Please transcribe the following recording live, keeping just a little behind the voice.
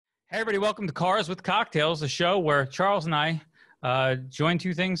Hey, everybody, welcome to Cars with Cocktails, the show where Charles and I join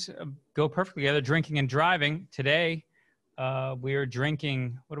two things, go perfectly together, drinking and driving. Today, we are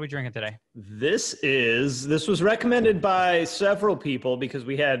drinking, what are we drinking today? This was recommended by several people because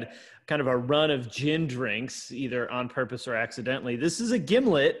we had kind of a run of gin drinks, either on purpose or accidentally. This is a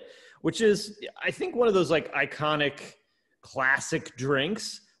gimlet, which is, I think, one of those like iconic classic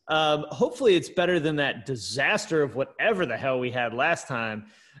drinks. Hopefully it's better than that disaster of whatever the hell we had last time.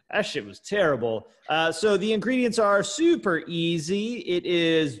 That shit was terrible. So the ingredients are super easy. It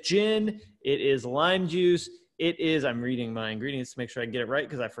is gin. It is lime juice. It is, I'm reading my ingredients to make sure I get it right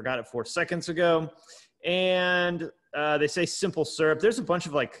because I forgot it 4 seconds ago. And they say simple syrup. There's a bunch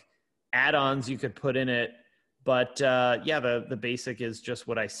of like add-ons you could put in it. But yeah, the basic is just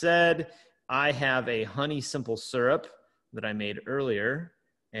what I said. I have a honey simple syrup that I made earlier.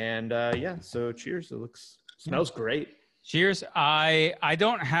 And yeah, so cheers. It smells great. Cheers. I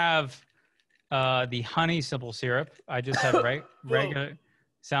don't have the honey simple syrup. I just have regular.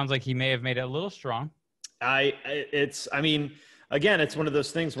 Sounds like he may have made it a little strong. I mean, again, it's one of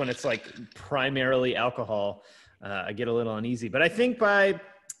those things when it's like primarily alcohol, I get a little uneasy. But I think by,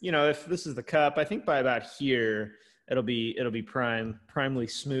 if this is the cup, I think by about here, it'll be primely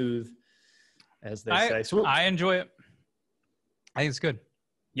smooth, as they say. So I enjoy it. I think it's good.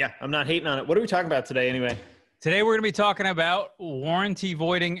 Yeah, I'm not hating on it. What are we talking about today anyway? Today, we're going to be talking about warranty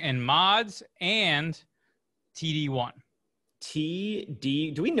voiding and mods and TD1.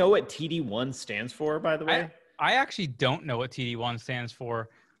 TD, do we know what TD1 stands for, by the way? I actually don't know what TD1 stands for.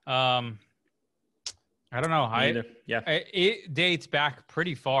 I don't know. It dates back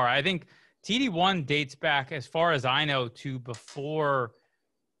pretty far. I think TD1 dates back, as far as I know, to before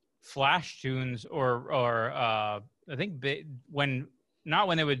flash tunes or I think not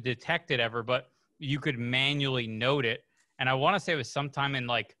when they would detect it ever, but you could manually note it. And I want to say it was sometime in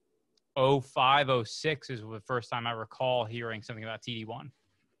like 05, 06 is the first time I recall hearing something about TD1.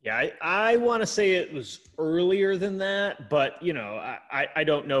 Yeah, I want to say it was earlier than that, but, I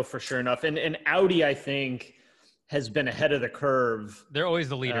don't know for sure enough. And Audi, I think, has been ahead of the curve. They're always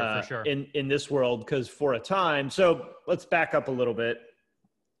the leader for sure. In this world, because for a time. So let's back up a little bit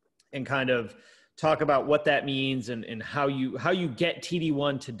and kind of talk about what that means and how you get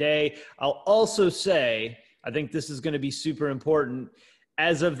TD1 today. I'll also say, I think this is going to be super important.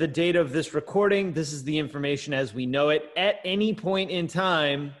 As of the date of this recording, this is the information as we know it. At any point in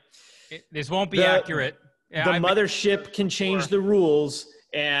time, this won't be accurate. Yeah, the mothership can change the rules,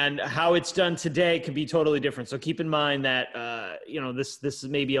 and how it's done today can be totally different. So keep in mind that this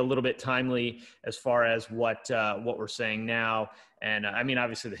may be a little bit timely as far as what we're saying now. And I mean,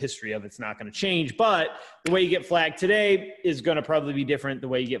 obviously the history of it's not going to change, but the way you get flagged today is going to probably be different the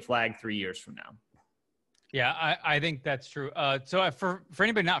way you get flagged 3 years from now. Yeah, I think that's true. So for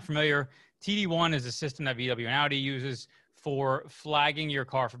anybody not familiar, TD1 is a system that VW and Audi uses for flagging your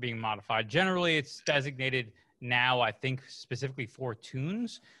car for being modified. Generally, it's designated now, I think, specifically for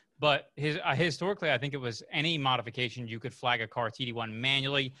tunes. But historically, I think it was any modification you could flag a car TD1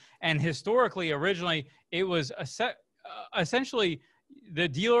 manually. And historically, originally, it was essentially the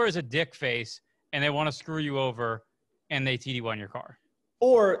dealer is a dick face and they want to screw you over and they TD1 your car.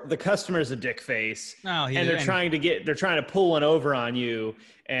 Or the customer's a dick face and they're trying to pull one over on you,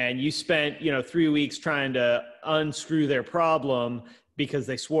 and you spent, 3 weeks trying to unscrew their problem because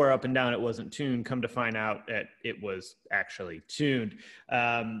they swore up and down it wasn't tuned. Come to find out that it was actually tuned.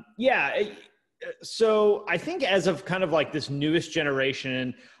 So I think as of kind of like this newest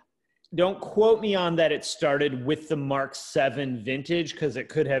generation, don't quote me on that it started with the Mark 7 vintage, because it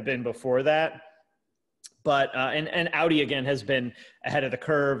could have been before that. But and Audi, again, has been ahead of the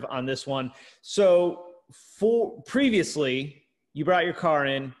curve on this one. So previously, you brought your car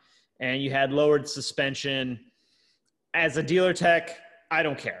in and you had lowered suspension. As a dealer tech, I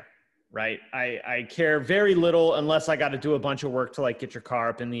don't care, right? I care very little unless I got to do a bunch of work to like get your car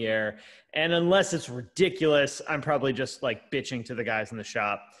up in the air. And unless it's ridiculous, I'm probably just like bitching to the guys in the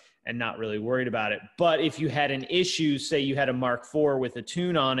shop and not really worried about it. But if you had an issue, say you had a Mark IV with a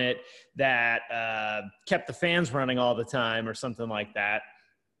tune on it that kept the fans running all the time or something like that,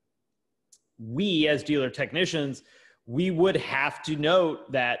 we as dealer technicians, we would have to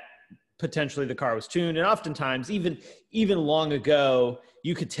note that potentially the car was tuned. And oftentimes, even long ago,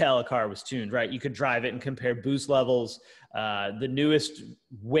 you could tell a car was tuned, right? You could drive it and compare boost levels. The newest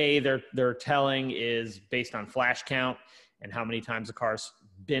way they're telling is based on flash count and how many times the car's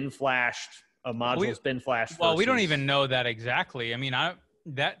been flashed, a module's been flashed. Well, we don't even know that exactly. I mean,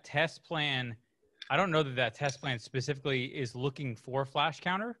 that test plan, I don't know that test plan specifically is looking for flash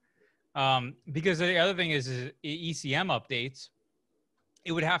counter, because the other thing is ECM updates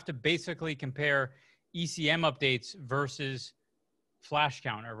it would have to basically compare ECM updates versus flash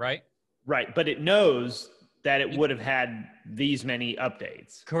counter, right? Right. But it knows that it would have had these many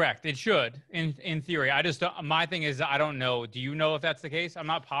updates. Correct. It should, in theory. I just don't, my thing is I don't know. Do you know if that's the case? I'm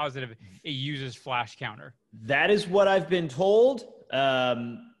not positive it uses flash counter. That is what I've been told.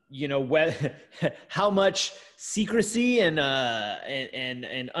 You know, how much secrecy and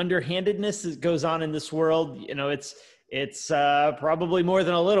underhandedness goes on in this world. You know, it's probably more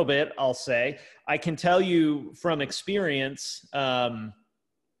than a little bit, I'll say. I can tell you from experience,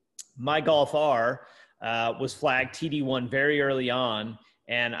 my Golf R was flagged TD1 very early on.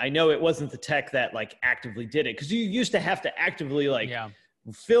 And I know it wasn't the tech that like actively did it, because you used to have to actively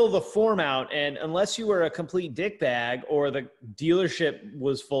fill the form out. And unless you were a complete dickbag or the dealership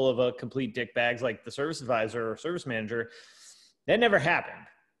was full of a complete dickbags like the service advisor or service manager, that never happened.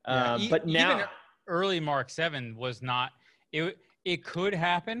 But now, even early Mark 7 was not, it could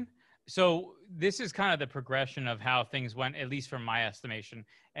happen. So this is kind of the progression of how things went, at least from my estimation.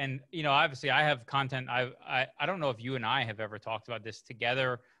 And, you know, obviously I have content. I don't know if you and I have ever talked about this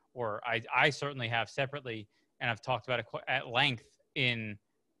together, or I certainly have separately, and I've talked about it at length in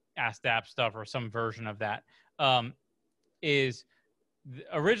Ask App stuff or some version of that.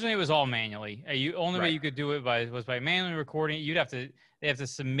 Originally it was all manually. Only way you could do it was by manually recording. They have to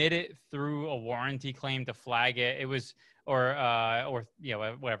submit it through a warranty claim to flag it. It was, or you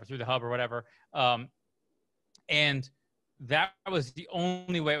know, whatever, through the hub or whatever. And that was the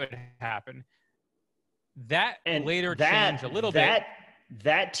only way it would happen. That and later changed a little bit.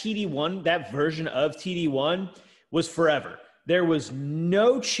 That TD1, that version of TD1 was forever. There was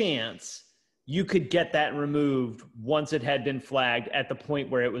no chance you could get that removed once it had been flagged at the point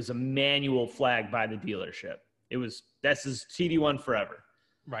where it was a manual flag by the dealership. This is TD1 forever.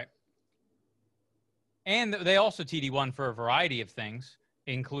 Right. And they also TD1 for a variety of things,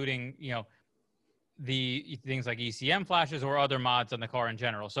 including, you know, the things like ECM flashes or other mods on the car in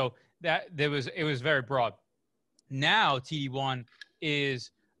general. So it was very broad. Now TD1 is,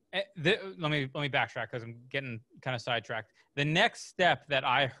 let me backtrack because I'm getting kind of sidetracked. The next step that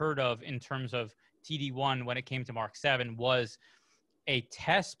I heard of in terms of TD1 when it came to Mark 7 was a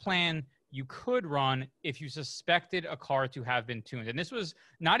test plan you could run if you suspected a car to have been tuned. And this was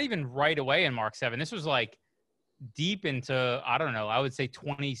not even right away in Mark 7. This was like deep into, I don't know, I would say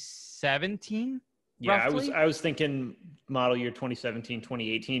 2017. Yeah, roughly. I was thinking model year 2017,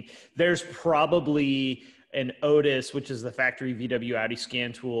 2018. There's probably an Otis, which is the factory VW Audi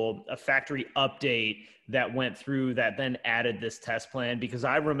scan tool, a factory update that went through that then added this test plan, because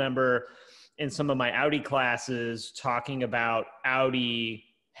I remember in some of my Audi classes talking about Audi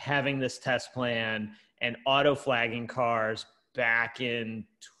having this test plan and auto flagging cars back in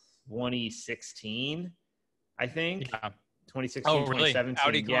 2016, I think. Yeah. 2016, oh, really? 2017.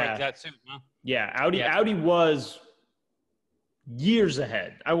 Audi yeah. that soon, huh? Yeah, Audi was years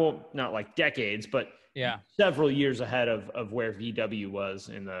ahead. Not like decades, but several years ahead of where VW was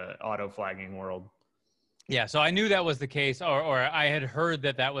in the auto flagging world. Yeah, so I knew that was the case, or I had heard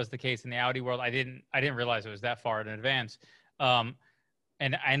that was the case in the Audi world. I didn't realize it was that far in advance. And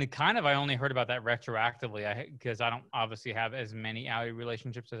I only heard about that retroactively because I don't obviously have as many Audi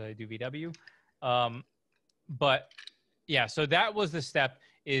relationships as I do VW. But yeah, so that was the step.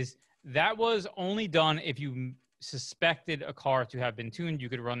 That was only done if you suspected a car to have been tuned. You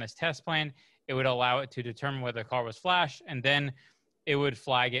could run this test plan. It would allow it to determine whether the car was flashed, and then it would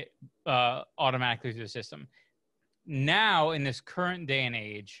flag it automatically through the system. Now, in this current day and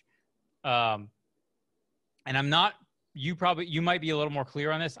age, and I'm not, you might be a little more clear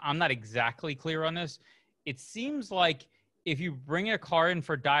on this. I'm not exactly clear on this. It seems like if you bring a car in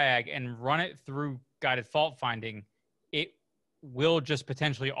for diag and run it through guided fault finding, it will just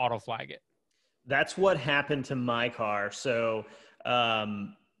potentially auto flag it. That's what happened to my car. So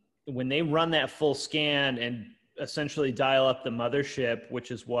when they run that full scan and essentially dial up the mothership,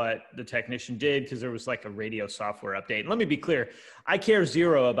 which is what the technician did because there was like a radio software update. And let me be clear, I care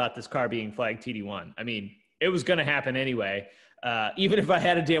zero about this car being flagged TD1. I mean, it was going to happen anyway. Even if I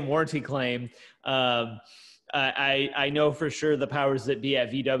had a damn warranty claim, I know for sure the powers that be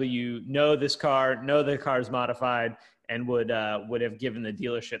at VW know this car, know the car is modified, and would have given the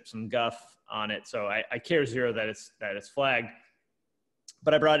dealership some guff on it. So I care zero that it's flagged.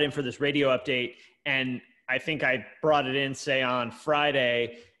 But I brought it in for this radio update, and I think I brought it in, say, on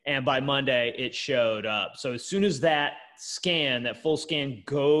Friday, and by Monday it showed up. So as soon as that full scan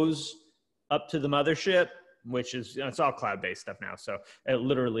goes up to the mothership, which is, it's all cloud-based stuff now, so it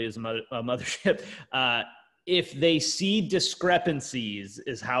literally is a mothership. If they see discrepancies,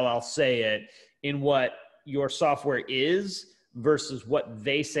 is how I'll say it, in what your software is, versus what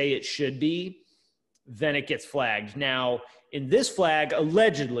they say it should be, then it gets flagged. Now, in this flag,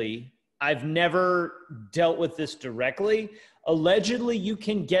 allegedly, I've never dealt with this directly. Allegedly, you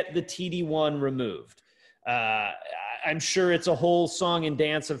can get the TD1 removed. I'm sure it's a whole song and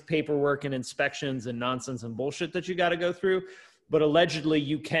dance of paperwork and inspections and nonsense and bullshit that you got to go through. But allegedly,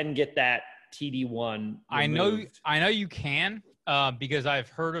 you can get that TD1 removed. I know you can, because I've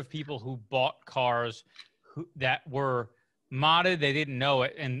heard of people who bought cars that were modded. They didn't know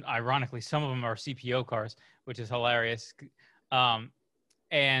it. And ironically, some of them are CPO cars, which is hilarious.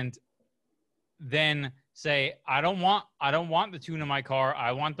 And then say, I don't want the tune in my car.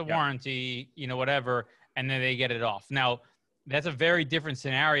 I want the warranty, whatever. And then they get it off. Now, that's a very different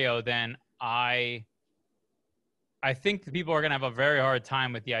scenario than I think the people are going to have a very hard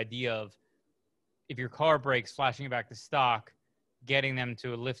time with the idea of, if your car breaks, flashing it back to stock, getting them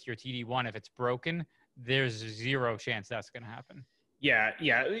to lift your TD1 if it's broken. There's zero chance that's going to happen. Yeah.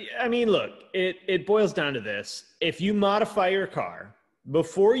 I mean, look, it boils down to this. If you modify your car,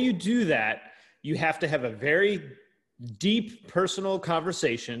 before you do that, you have to have a very deep personal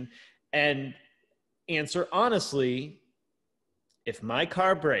conversation and answer honestly, if my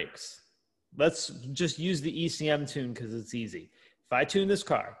car breaks, let's just use the ECM tune because it's easy. If I tune this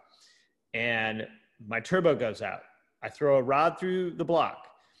car and my turbo goes out, I throw a rod through the block,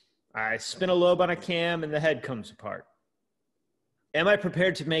 I spin a lobe on a cam and the head comes apart. Am I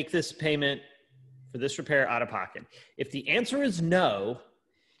prepared to make this payment for this repair out of pocket? If the answer is no,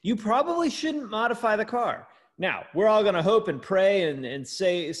 you probably shouldn't modify the car. Now, we're all going to hope and pray and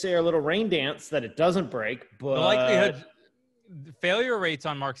say our little rain dance that it doesn't break, but the likelihood, failure rates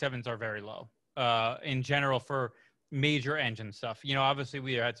on Mark 7s are very low in general for major engine stuff. Obviously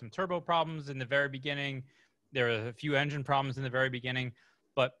we had some turbo problems in the very beginning. There are a few engine problems in the very beginning,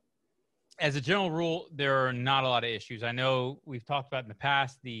 but as a general rule, there are not a lot of issues. I know we've talked about in the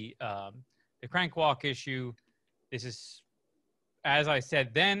past the crank walk issue. This is, as I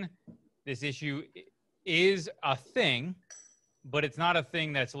said then, this issue is a thing, but it's not a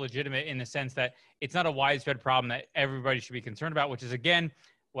thing that's legitimate in the sense that it's not a widespread problem that everybody should be concerned about, which is, again,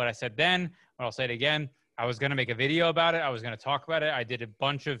 what I said then, what I'll say it again. I was going to make a video about it. I was going to talk about it. I did a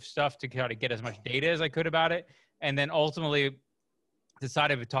bunch of stuff to try to get as much data as I could about it. And then ultimately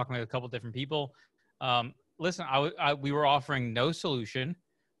decided with talking with a couple different people. Listen, we were offering no solution,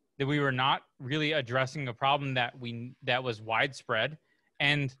 that we were not really addressing a problem that was widespread.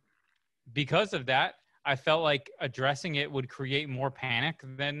 And because of that, I felt like addressing it would create more panic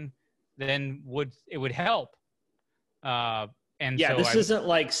than would help. This isn't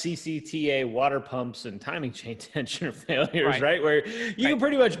like CCTA water pumps and timing chain tensioner failures, right? Where you can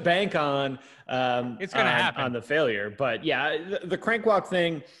pretty much bank on it's going to happen on the failure. But yeah, the crank walk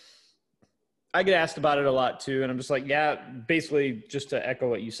thing, I get asked about it a lot too, and I'm just like, yeah, basically just to echo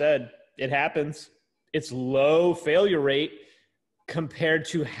what you said, it happens. It's low failure rate compared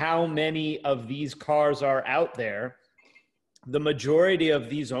to how many of these cars are out there. The majority of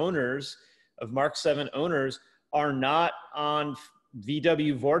these owners, of Mark 7 owners, are not on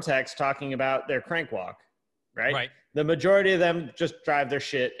VW Vortex talking about their crank walk, right? The majority of them just drive their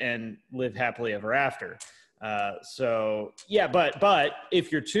shit and live happily ever after. So yeah, but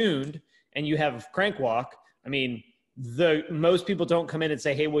if you're tuned and you have crank walk, I mean, most people don't come in and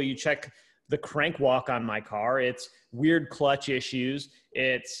say, hey, will you check the crank walk on my car? It's weird clutch issues.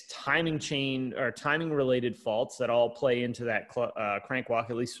 It's timing chain or timing related faults that all play into that crank walk,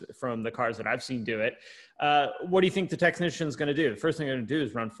 at least from the cars that I've seen do it. What do you think the technician is going to do? The first thing they're going to do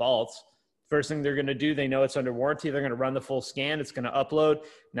is run faults. First thing they're going to do, they know it's under warranty. They're going to run the full scan. It's going to upload.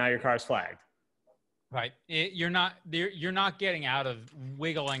 Now your car's flagged. Right. You're not wiggling out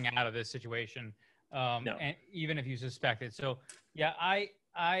of this situation. No. And even if you suspect it. So yeah,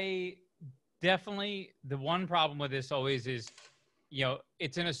 I definitely, the one problem with this always is,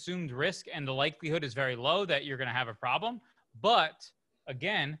 it's an assumed risk and the likelihood is very low that you're going to have a problem. But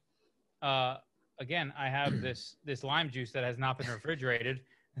again, I have this lime juice that has not been refrigerated.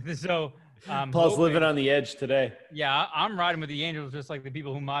 So Paul's living on the edge today. Yeah, I'm riding with the Angels just like the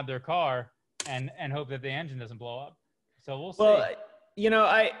people who mod their car and hope that the engine doesn't blow up. So we'll see. Well,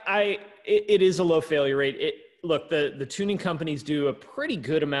 it is a low failure rate. Look, the tuning companies do a pretty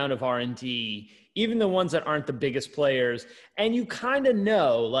good amount of R&D, even the ones that aren't the biggest players. And you kind of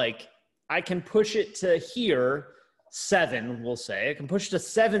know, like, I can push it to here, 7, we'll say. I can push it to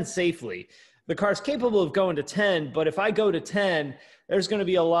 7 safely. The car's capable of going to 10, but if I go to 10, there's going to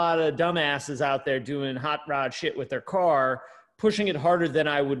be a lot of dumbasses out there doing hot rod shit with their car, pushing it harder than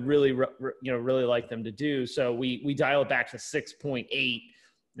I would really like them to do. So we dial it back to 6.8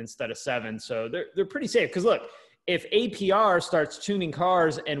 instead of 7. So they're pretty safe. Because look, if APR starts tuning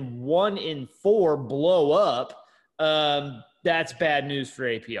cars and 1 in 4 blow up, that's bad news for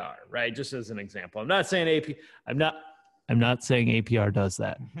APR, right? Just as an example. I'm not saying APR does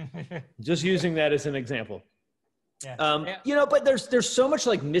that. Just using that as an example. Yeah. You know, but there's so much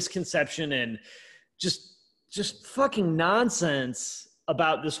like misconception and just fucking nonsense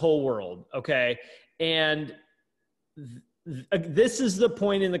about this whole world. Okay. And this is the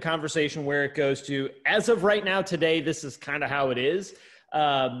point in the conversation where it goes to, as of right now, today, this is kind of how it is.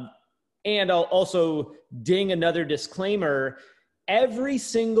 And I'll also ding another disclaimer. Every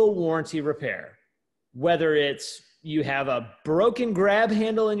single warranty repair, whether it's you have a broken grab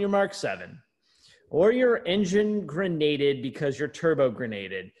handle in your Mark 7 or your engine grenaded because your turbo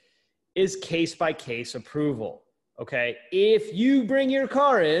grenaded, is case-by-case approval, okay? If you bring your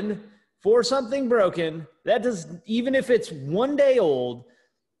car in for something broken, that does, even if it's 1 day old,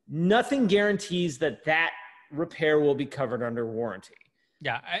 nothing guarantees that that repair will be covered under warranty.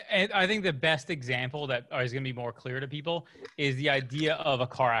 Yeah, I think the best example that is going to be more clear to people is the idea of a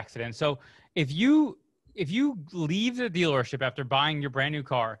car accident. So if you leave the dealership after buying your brand new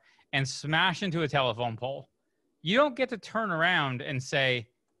car and smash into a telephone pole, you don't get to turn around and say,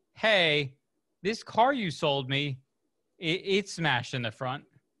 hey, this car you sold me, it's smashed in the front.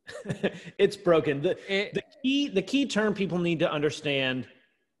 It's broken. The key term people need to understand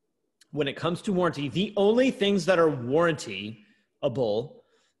when it comes to warranty, the only things that are warrantyable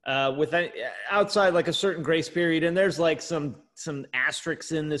with outside like a certain grace period, and there's like some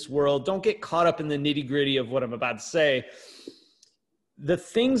asterisks in this world. Don't get caught up in the nitty gritty of what I'm about to say. The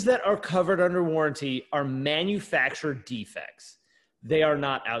things that are covered under warranty are manufacturer defects. They are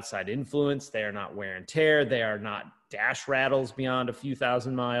not outside influence. They are not wear and tear. They are not dash rattles beyond a few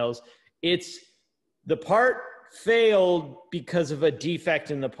thousand miles. It's the part failed because of a defect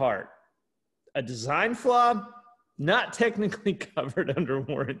in the part. A design flaw, not technically covered under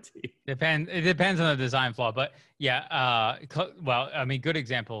warranty. It depends on the design flaw, but yeah. Well, I mean, good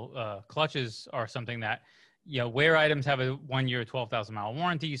example. Clutches are something that, you know, wear items have a 1 year, 12,000 mile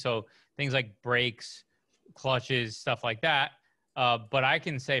warranty. So things like brakes, clutches, stuff like that. But I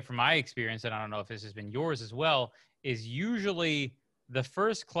can say from my experience, and I don't know if this has been yours as well, is usually the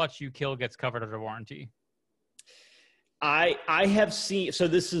first clutch you kill gets covered under warranty. I have seen, so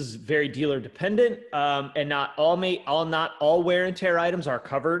this is very dealer dependent, and not all wear and tear items are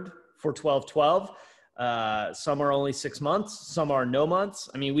covered for 1212. Some are only 6 months, some are no months.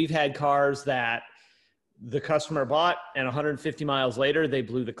 I mean, we've had cars that the customer bought and 150 miles later, they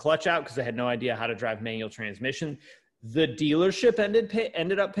blew the clutch out because they had no idea how to drive manual transmission. The dealership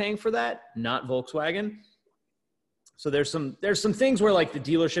ended up paying for that, not Volkswagen. So there's some things where like the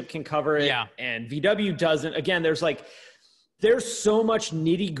dealership can cover it, yeah, and VW doesn't. Again, there's so much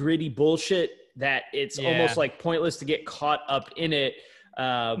nitty gritty bullshit that it's almost like pointless to get caught up in it.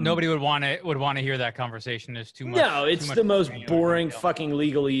 Nobody would want to hear that conversation. There's too much. No, it's the most boring fucking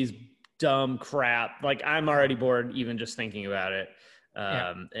legalese, dumb crap. Like I'm already bored even just thinking about it,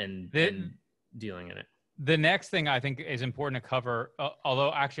 and dealing in it. The next thing I think is important to cover,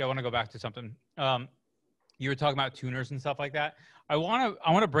 although actually I want to go back to something. You were talking about tuners and stuff like that. I want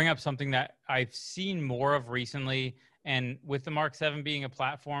to bring up something that I've seen more of recently, and with the Mark 7 being a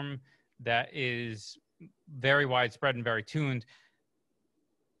platform that is very widespread and very tuned,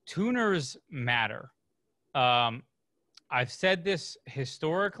 tuners matter. I've said this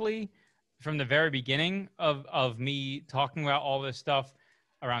historically from the very beginning of me talking about all this stuff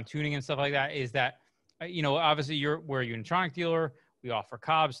around tuning and stuff like that, is that, you know, obviously we're a Unitronic dealer. We offer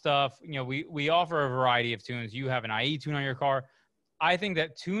Cobb stuff. You know, we offer a variety of tunes. You have an IE tune on your car. I think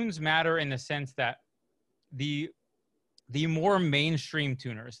that tunes matter in the sense that the more mainstream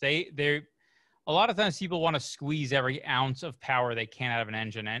tuners, they're a lot of times people want to squeeze every ounce of power they can out of an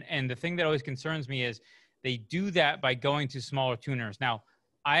engine. And the thing that always concerns me is they do that by going to smaller tuners. Now,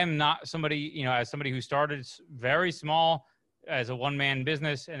 I am not somebody, you know, as somebody who started very small as a one-man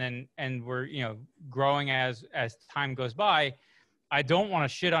business and we're, you know, growing as time goes by. I don't want to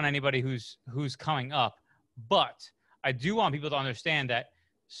shit on anybody who's coming up, but I do want people to understand that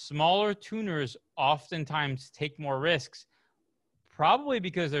smaller tuners oftentimes take more risks, probably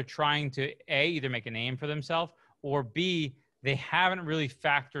because they're trying to A, either make a name for themselves, or B, they haven't really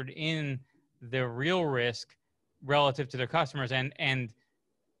factored in the real risk relative to their customers. And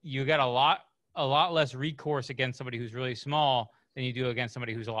you got a lot less recourse against somebody who's really small than you do against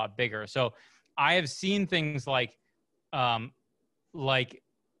somebody who's a lot bigger. So I have seen things like spark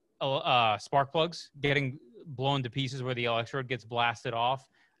plugs getting blown to pieces where the electrode gets blasted off.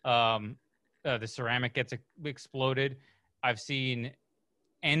 The ceramic gets exploded. I've seen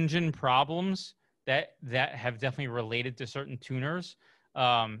engine problems that have definitely related to certain tuners.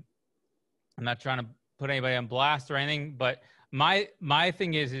 I'm not trying to put anybody on blast or anything, but my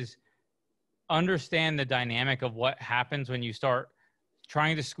thing is understand the dynamic of what happens when you start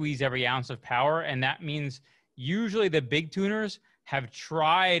trying to squeeze every ounce of power. And that means usually the big tuners have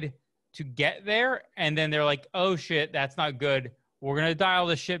tried to get there, and then they're like, oh shit, that's not good. We're going to dial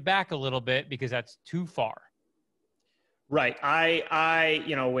this shit back a little bit because that's too far. Right.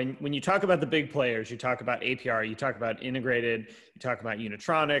 When you talk about the big players, you talk about APR, you talk about integrated, you talk about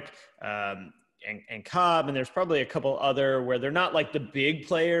Unitronic, and Cobb, and there's probably a couple other where they're not like the big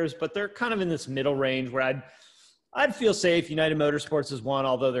players, but they're kind of in this middle range where I'd feel safe. United Motorsports is one,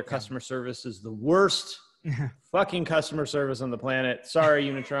 although their customer service is the worst fucking customer service on the planet. Sorry,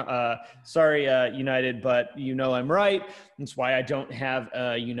 United, but I'm right. That's why I don't have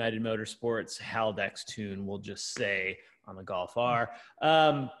a United Motorsports Haldex tune, we'll just say, on the Golf R.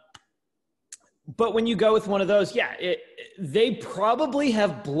 But when you go with one of those, they probably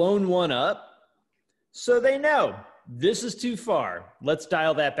have blown one up, so they know this is too far. Let's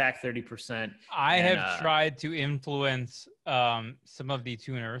dial that back 30%. I have tried to influence some of the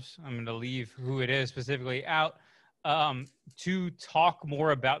tuners. I'm going to leave who it is specifically out to talk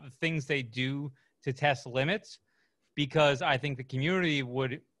more about the things they do to test limits, because I think the community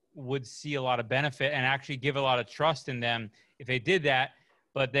would see a lot of benefit and actually give a lot of trust in them if they did that.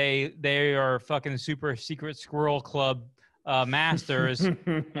 But they are fucking super secret squirrel club masters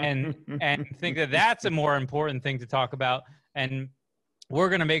and think that that's a more important thing to talk about. And we're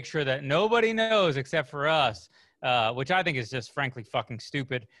going to make sure that nobody knows except for us, which I think is just frankly fucking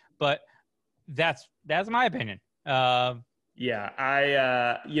stupid. But that's my opinion. The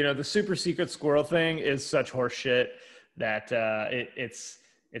super secret squirrel thing is such horse shit that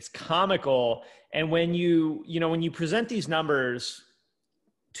it's comical. And when you present these numbers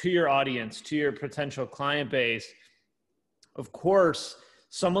to your audience, to your potential client base, of course,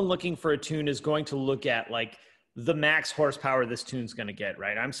 someone looking for a tune is going to look at like the max horsepower this tune's going to get,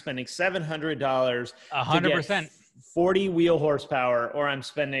 right? I'm spending $700 100% 40 wheel horsepower, or I'm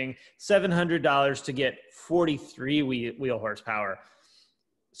spending $700 to get 43 wheel horsepower.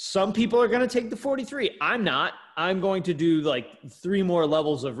 Some people are going to take the 43. I'm not. I'm going to do like 3 more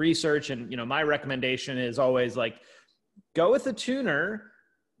levels of research. And, my recommendation is always like, go with a tuner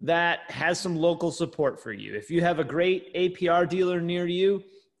that has some local support for you. If you have a great APR dealer near you,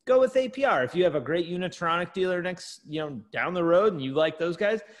 go with APR. If you have a great Unitronic dealer down the road and you like those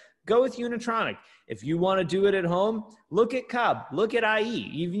guys, go with Unitronic. If you want to do it at home, look at Cobb, look at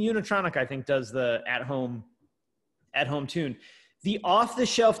IE. Even Unitronic, I think, does the at-home tune. The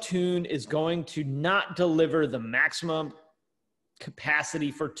off-the-shelf tune is going to not deliver the maximum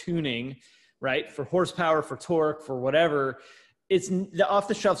capacity for tuning, right? For horsepower, for torque, for whatever. The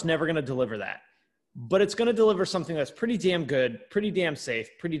off-the-shelf's never going to deliver that. But it's going to deliver something that's pretty damn good, pretty damn safe,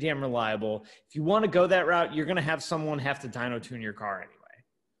 pretty damn reliable. If you want to go that route, you're going to have someone have to dyno tune your car anyway.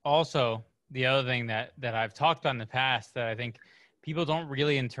 Also, the other thing that I've talked about in the past that I think people don't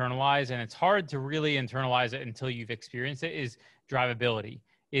really internalize, and it's hard to really internalize it until you've experienced it, is drivability.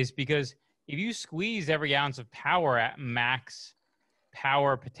 Is because if you squeeze every ounce of power at max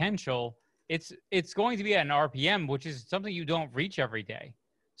power potential, it's going to be at an RPM, which is something you don't reach every day.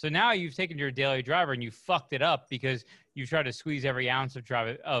 So now you've taken your daily driver and you fucked it up because you tried to squeeze every ounce of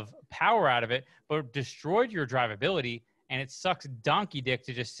power out of it, but destroyed your drivability. And it sucks donkey dick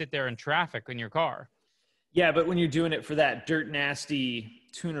to just sit there in traffic in your car. Yeah, but when you're doing it for that dirt nasty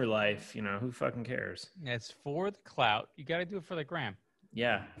tuner life, who fucking cares? It's for the clout. You got to do it for the gram.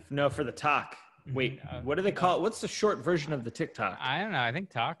 Yeah. No, for the talk. Wait, what do they call it? What's the short version of the TikTok? I don't know. I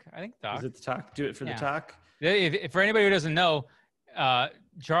think talk. Is it the talk? Do it for the talk? If for anybody who doesn't know,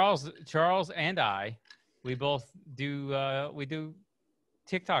 Charles and I, we both do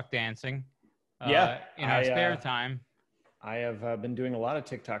TikTok dancing. In our spare time. I have been doing a lot of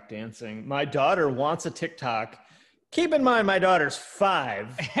TikTok dancing. My daughter wants a TikTok. Keep in mind, my daughter's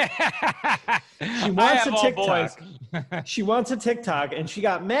 5. She wants a TikTok. She wants a TikTok, and she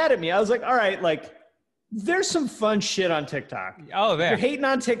got mad at me. I was like, all right, like, there's some fun shit on TikTok. Oh, there. You're hating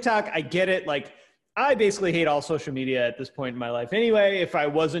on TikTok. I get it. Like, I basically hate all social media at this point in my life. Anyway, if I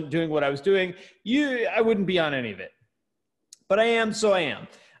wasn't doing what I was doing, I wouldn't be on any of it. But I am, so I am.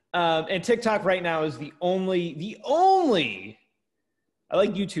 And TikTok right now is the only, I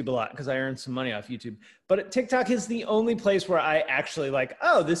like YouTube a lot because I earn some money off YouTube, but TikTok is the only place where I actually like,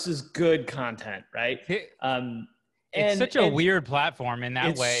 oh, this is good content, right? It's such a weird platform in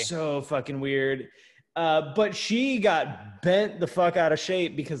that way. It's so fucking weird. But she got bent the fuck out of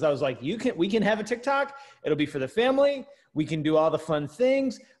shape because I was like, we can have a TikTok. It'll be for the family. We can do all the fun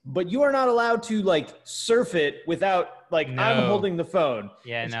things, but you are not allowed to like surf it without like, I'm holding the phone.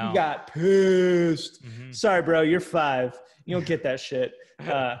 Yeah, and no. She got pissed. Sorry, bro. You're 5. You don't get that shit.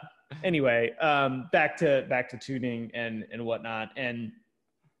 Anyway, back to tuning and whatnot. And,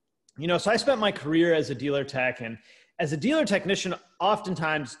 so I spent my career as a dealer tech, and as a dealer technician,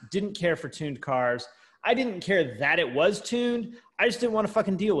 oftentimes didn't care for tuned cars. I didn't care that it was tuned. I just didn't want to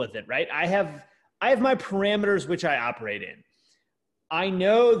fucking deal with it, right? I have my parameters which I operate in. I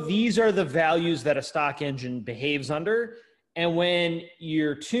know these are the values that a stock engine behaves under. And when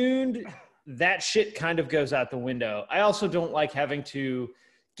you're tuned, that shit kind of goes out the window. I also don't like having to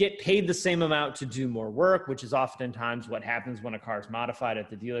get paid the same amount to do more work, which is oftentimes what happens when a car is modified at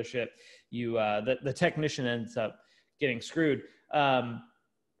the dealership. The technician ends up getting screwed.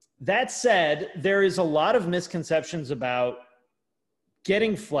 That said, there is a lot of misconceptions about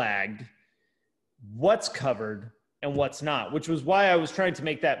getting flagged, what's covered and what's not, which was why I was trying to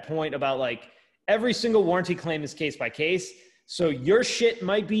make that point about like every single warranty claim is case by case. So your shit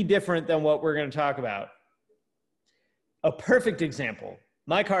might be different than what we're going to talk about. A perfect example,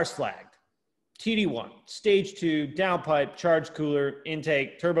 my car's flagged. TD1, stage 2, downpipe, charge cooler,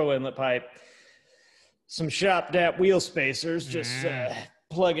 intake, turbo inlet pipe, some shop dap wheel spacers, just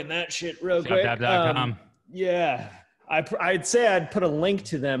plugging that shit real quick. Yeah. I'd say I'd put a link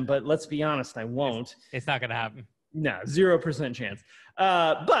to them, but let's be honest, I won't. It's not going to happen. No, 0% chance.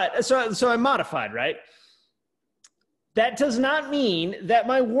 But so I'm modified, right? That does not mean that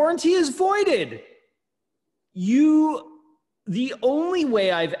my warranty is voided. The only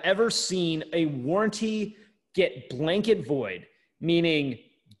way I've ever seen a warranty get blanket void, meaning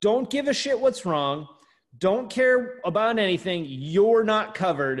don't give a shit what's wrong, don't care about anything, you're not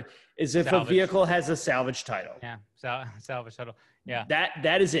covered, is if a vehicle has a salvage title. Yeah, salvage title. Yeah.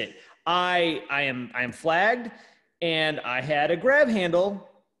 That is it. I am flagged, and I had a grab handle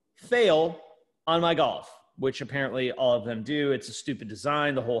fail on my Golf, which apparently all of them do. It's a stupid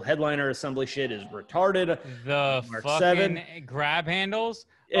design. The whole headliner assembly shit is retarded. The Mark fucking 7. grab handles.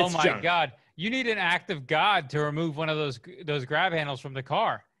 It's oh my junk. God. You need an act of God to remove one of those grab handles from the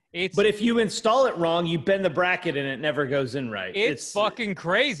car. But if you install it wrong, you bend the bracket and it never goes in right. It's fucking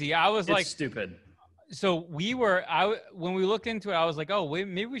crazy. I was like, stupid. So when we looked into it, I was like, oh,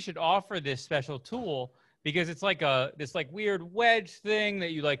 maybe we should offer this special tool because it's like this like weird wedge thing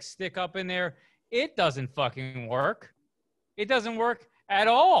that you like stick up in there. It doesn't fucking work. It doesn't work at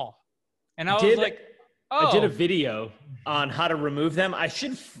all. And I was like, oh. I did a video on how to remove them. I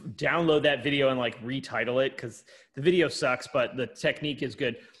should download that video and like retitle it because the video sucks, but the technique is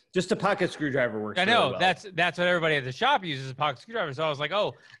good. Just a pocket screwdriver works. I know really well. that's what everybody at the shop uses, a pocket screwdriver. So I was like,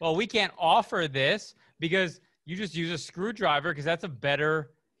 oh, well, we can't offer this because you just use a screwdriver because that's a better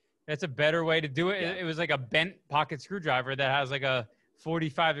way to do it. Yeah. It was like a bent pocket screwdriver that has like a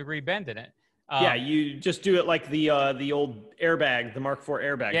 45-degree bend in it. Yeah, you just do it like the old airbag, the Mark IV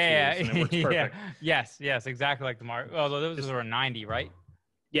airbag. Yeah, tools, and it works perfect. Yeah. Yes, exactly like the Mark. Although those were 90, right?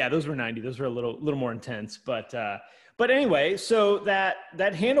 Yeah, those were 90. Those were a little more intense, but anyway, so that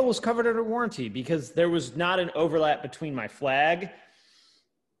handle was covered under warranty because there was not an overlap between my flag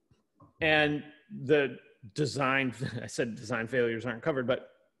and the design. I said design failures aren't covered, but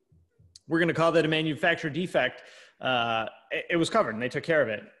we're going to call that a manufacturer defect. It was covered, and they took care of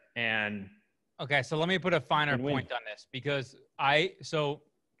it. And okay, so let me put a finer point on this because so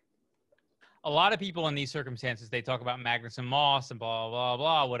a lot of people in these circumstances, they talk about Magnuson Moss and blah, blah,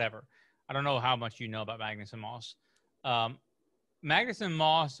 blah, whatever. I don't know how much you know about Magnuson Moss. Magnuson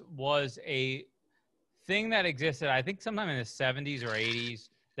Moss was a thing that existed, I think sometime in the 70s or 80s,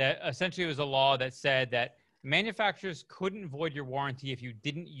 that essentially was a law that said that manufacturers couldn't void your warranty if you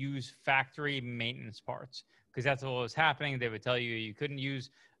didn't use factory maintenance parts because that's what was happening. They would tell you you couldn't use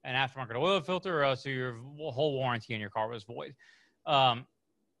an aftermarket oil filter or else your whole warranty in your car was void.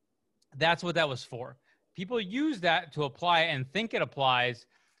 That's what that was for. People use that to apply and think it applies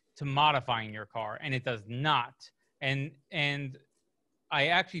to modifying your car, and it does not. And I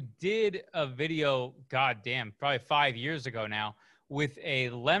actually did a video, goddamn, probably 5 years ago now, with a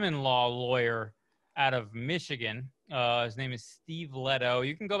lemon law lawyer out of Michigan. His name is Steve Leto.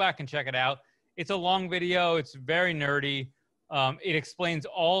 You can go back and check it out. It's a long video. It's very nerdy. It explains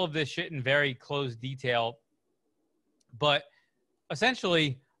all of this shit in very close detail. But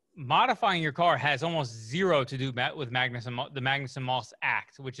essentially, modifying your car has almost zero to do with the Magnuson Moss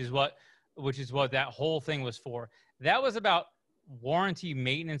Act, which is what that whole thing was for. That was about warranty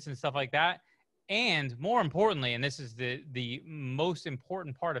maintenance and stuff like that. And more importantly, and this is the most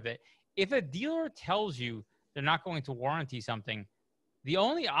important part of it, if a dealer tells you they're not going to warranty something, the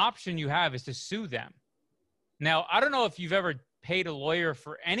only option you have is to sue them. Now, I don't know if you've ever paid a lawyer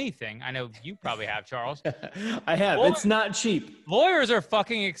for anything. I know you probably have, Charles. I have. It's not cheap. Lawyers are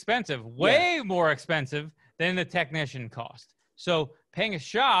fucking expensive, way more expensive than the technician cost. So paying a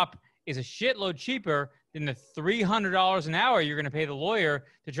shop is a shitload cheaper than the $300 an hour you're going to pay the lawyer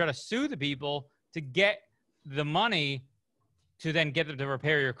to try to sue the people to get the money to then get them to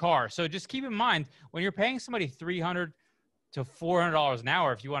repair your car. So just keep in mind, when you're paying somebody $300 to $400 an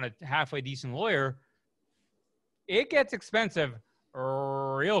hour, if you want a halfway decent lawyer, it gets expensive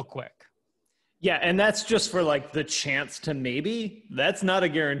real quick. Yeah, and that's just for like the chance to maybe. That's not a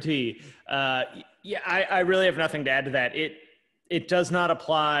guarantee. I really have nothing to add to that. It does not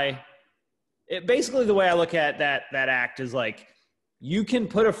apply. Basically, the way I look at that act is like, you can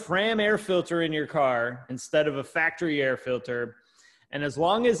put a Fram air filter in your car instead of a factory air filter, and as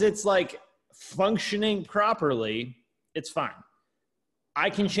long as it's like functioning properly, it's fine. I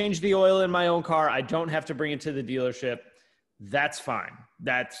can change the oil in my own car. I don't have to bring it to the dealership. That's fine.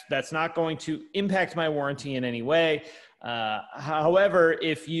 That's not going to impact my warranty in any way. However,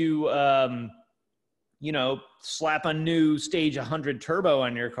 if you slap a new stage 100 turbo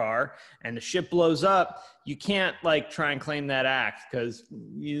on your car and the shit blows up, you can't like try and claim that act because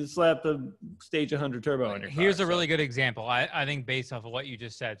you slapped the stage 100 turbo on your car. Here's a really good example. I think based off of what you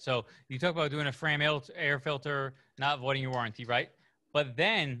just said. So you talk about doing a Fram air filter, not voiding your warranty, right? But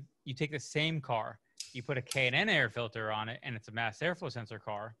then you take the same car, you put a K&N air filter on it, and it's a mass airflow sensor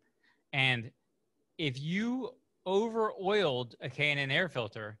car. And if you over-oiled a K&N air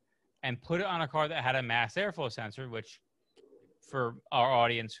filter and put it on a car that had a mass airflow sensor, which for our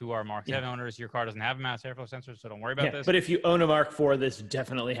audience who are Mark 7 owners, your car doesn't have a mass airflow sensor, so don't worry about this. But if you own a Mark 4, this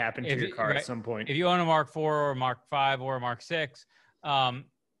definitely happened to your car at some point. If you own a Mark 4 or a Mark 5 or a Mark 6,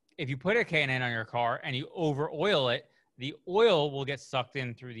 if you put a K&N on your car and you over-oil it, the oil will get sucked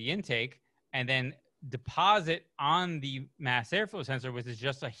in through the intake and then deposit on the mass airflow sensor, which is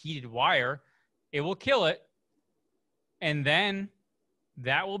just a heated wire. It will kill it, and then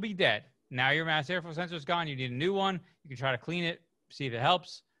that will be dead. Now your mass airflow sensor is gone. You need a new one. You can try to clean it, see if it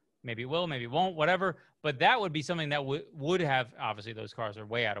helps. Maybe it will, maybe it won't, whatever. But that would be something that would have, obviously those cars are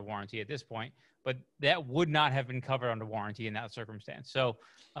way out of warranty at this point, but that would not have been covered under warranty in that circumstance. So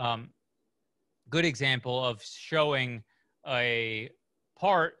good example of showing a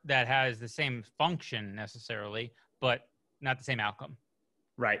part that has the same function necessarily, but not the same outcome.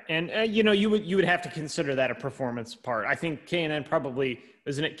 Right. And, you would have to consider that a performance part. I think K&N probably,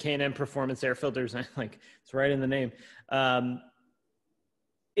 isn't it K&N Performance Air Filters? Like, it's right in the name.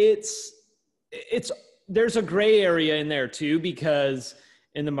 There's a gray area in there too, because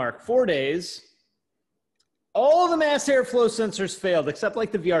in the Mark IV days, all the mass airflow sensors failed, except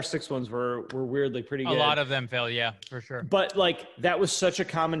like the VR6 ones were weirdly pretty good. A lot of them failed, yeah, for sure. But like that was such a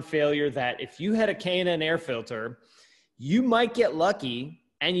common failure that if you had a K&N air filter, you might get lucky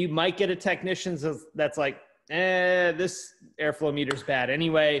and you might get a technician that's like, this airflow meter's bad.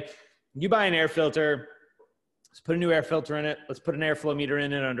 Anyway, you buy an air filter, let's put a new air filter in it. Let's put an airflow meter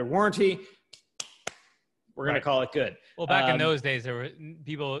in it under warranty. We're going to call it good. Well, back in those days, there were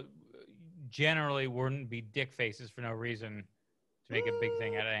people generally wouldn't be dick faces for no reason to make a big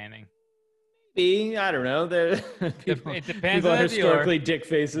thing out of anything. I don't know. It depends. People are historically dick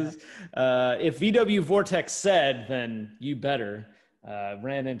faces. If VW Vortex said, then you better.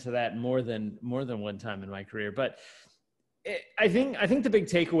 Ran into that more than one time in my career. But I think the big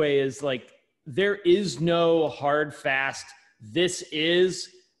takeaway is like there is no hard fast. This is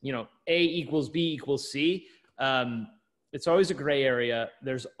A equals B equals C. It's always a gray area.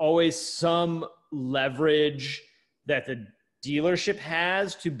 There's always some leverage that the dealership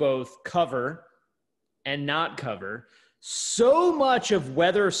has to both cover and not cover. So much of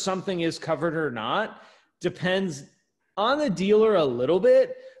whether something is covered or not depends on the dealer a little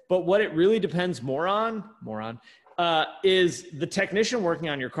bit, but what it really depends more on is the technician working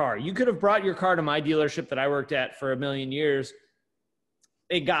on your car. You could have brought your car to my dealership that I worked at for a million years.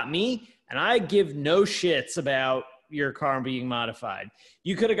 It got me, and I give no shits about your car being modified.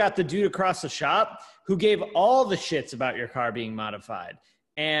 You could have got the dude across the shop who gave all the shits about your car being modified.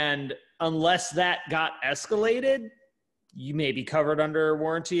 And unless that got escalated, you may be covered under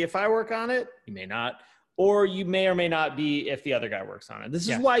warranty if I work on it. You may not. Or you may or may not be if the other guy works on it. This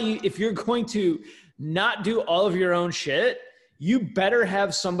is why if you're going to not do all of your own shit, you better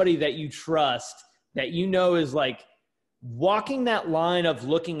have somebody that you trust, that is like walking that line of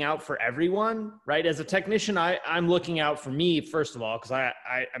looking out for everyone, right? As a technician, I'm looking out for me, first of all, because I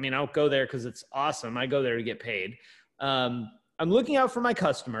don't go there because it's awesome. I go there to get paid. I'm looking out for my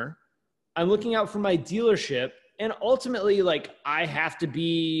customer. I'm looking out for my dealership, and ultimately, like, I have to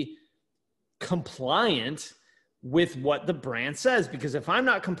be compliant with what the brand says, because if I'm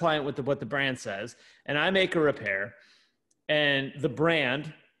not compliant with what the brand says and I make a repair and the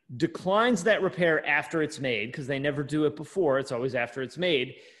brand declines that repair after it's made, because they never do it before, it's always after it's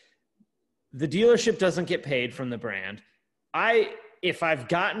made, the dealership doesn't get paid from the brand. If I've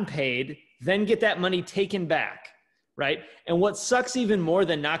gotten paid, then get that money taken back, right? And what sucks even more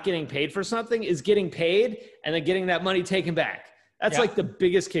than not getting paid for something is getting paid and then getting that money taken back. That's like the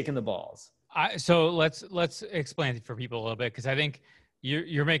biggest kick in the balls. So let's explain it for people a little bit, because I think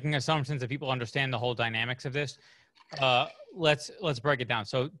you're making assumptions that people understand the whole dynamics of this. Let's break it down.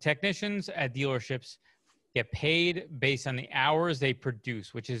 So technicians at dealerships get paid based on the hours they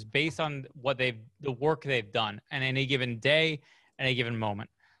produce, which is based on the work they've done on any given day, any given moment.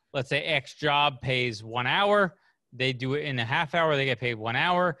 Let's say X job pays 1 hour. They do it in a half hour, they get paid 1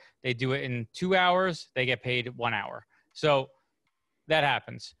 hour. They do it in 2 hours, they get paid 1 hour. So that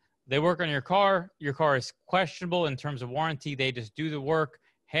happens. They work on your car. Your car is questionable in terms of warranty. They just do the work.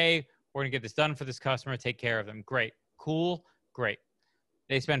 Hey, we're going to get this done for this customer. Take care of them. Great. Cool. Great.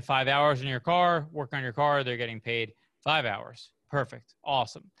 They spend 5 hours in your car, work on your car. They're getting paid 5 hours. Perfect.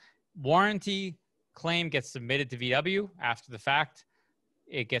 Awesome. Warranty claim gets submitted to VW after the fact.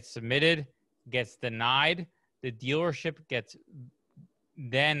 It gets submitted, gets denied. The dealership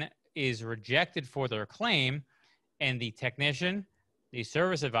then is rejected for their claim, and the technician, the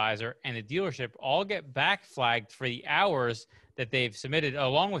service advisor, and the dealership all get back flagged for the hours that they've submitted,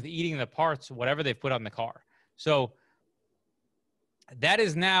 along with eating the parts, whatever they've put on the car. So that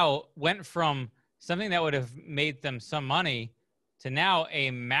is now went from something that would have made them some money to now a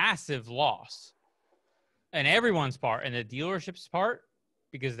massive loss. And everyone's part, and the dealership's part,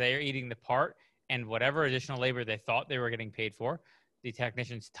 because they are eating the part and whatever additional labor they thought they were getting paid for, the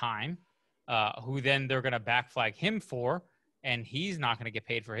technician's time, who then they're going to backflag him for, and he's not going to get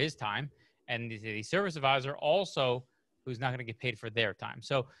paid for his time. And the service advisor also, who's not going to get paid for their time.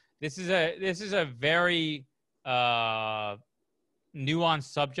 So this is a very nuanced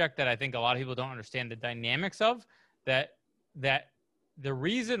subject that I think a lot of people don't understand the dynamics of, that the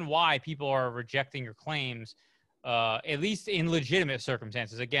reason why people are rejecting your claims, at least in legitimate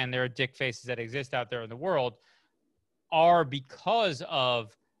circumstances, again, there are dick faces that exist out there in the world, are because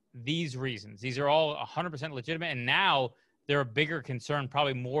of these reasons. These are all 100% legitimate, and now they're a bigger concern,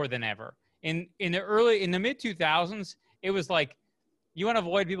 probably more than ever. In the mid 2000s, it was like, you want to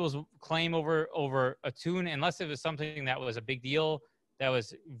avoid people's claim over a tune, unless it was something that was a big deal, that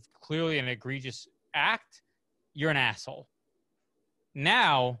was clearly an egregious act, you're an asshole.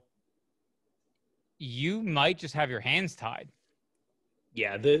 Now, you might just have your hands tied.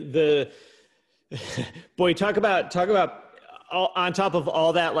 Yeah, boy, talk about on top of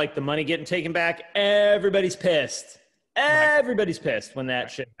all that, like the money getting taken back, everybody's pissed. Everybody's pissed when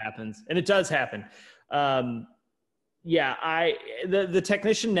that shit happens, and it does happen. The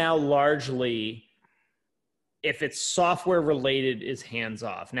technician now largely, if it's software related, is hands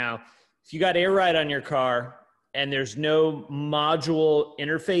off. Now, if you got air ride on your car and there's no module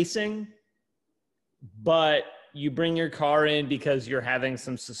interfacing, but you bring your car in because you're having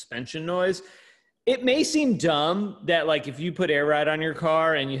some suspension noise, it may seem dumb that, like, if you put air ride on your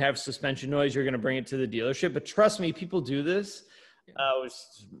car and you have suspension noise, you're going to bring it to the dealership. But trust me, people do this. It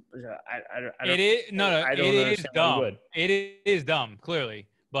is dumb. It is dumb, clearly.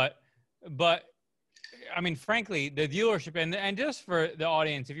 But I mean, frankly, the dealership, and just for the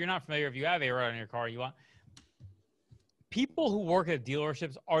audience, if you're not familiar, if you have air ride on your car, people who work at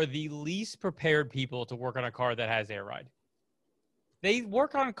dealerships are the least prepared people to work on a car that has air ride. They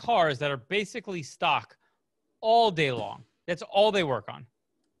work on cars that are basically stock all day long. That's all they work on.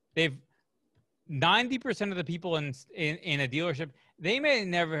 90% of the people in a dealership, they may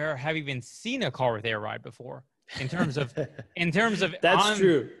never have even seen a car with air ride before. In terms of that's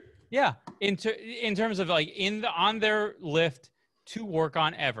true. Yeah, in terms of like on their lift to work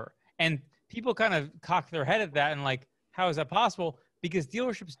on ever, and people kind of cock their head at that and like, how is that possible? Because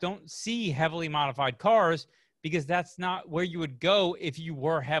dealerships don't see heavily modified cars, because that's not where you would go if you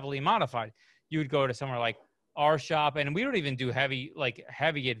were heavily modified. You would go to somewhere like our shop, and we don't even do heavy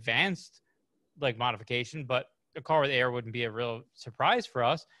advanced like modification, but a car with air wouldn't be a real surprise for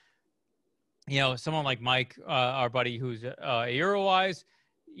us. You know, someone like Mike, our buddy, who's Eurowise,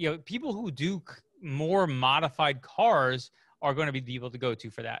 you know, people who do more modified cars are going to be the people to go to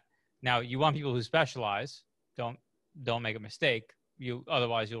for that. Now, you want people who specialize. Don't make a mistake.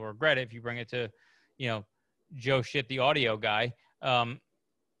 Otherwise you'll regret it if you bring it to, you know, Joe Shit, the audio guy.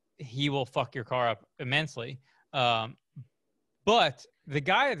 He will fuck your car up immensely. But the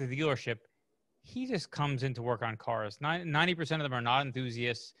guy at the dealership, he just comes in to work on cars. 90% of them are not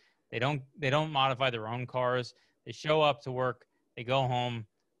enthusiasts. They don't modify their own cars. They show up to work. They go home.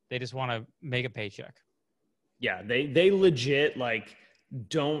 They just want to make a paycheck. Yeah, they legit like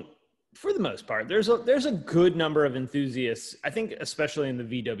don't, for the most part. There's a good number of enthusiasts. I think especially in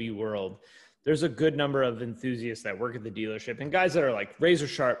the VW world, there's a good number of enthusiasts that work at the dealership and guys that are like razor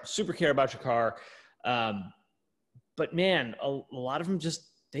sharp, super care about your car. But man, a lot of them just,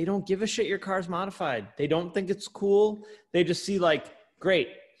 they don't give a shit your car's modified. They don't think it's cool. They just see like, great,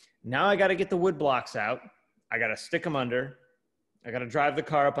 now I got to get the wood blocks out. I got to stick them under. I got to drive the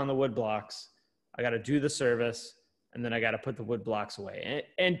car up on the wood blocks. I got to do the service. And then I got to put the wood blocks away.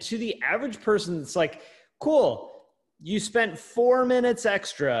 And to the average person, it's like, cool, you spent 4 minutes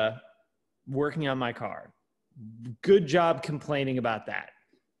extra working on my car. Good job complaining about that.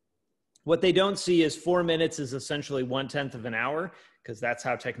 What they don't see is 4 minutes is essentially 1/10 of an hour, because that's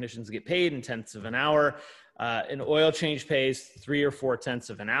how technicians get paid, in tenths of an hour. An oil change pays 3 or 4/10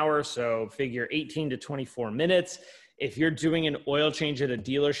 of an hour. So figure 18 to 24 minutes. If you're doing an oil change at a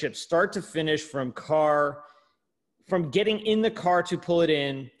dealership, start to finish, from getting in the car to pull it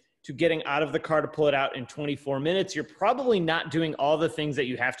in to getting out of the car to pull it out in 24 minutes, you're probably not doing all the things that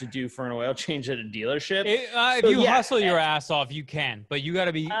you have to do for an oil change at a dealership. If you hustle your ass off, you can, but you got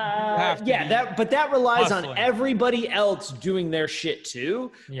to be. But that relies on everybody else doing their shit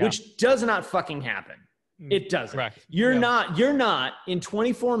too, which does not fucking happen. It doesn't. Correct. You're not in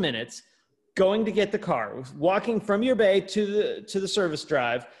 24 minutes going to get the car, walking from your bay to the service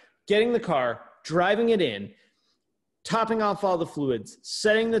drive, getting the car, driving it in, topping off all the fluids,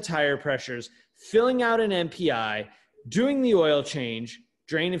 setting the tire pressures, filling out an MPI, doing the oil change,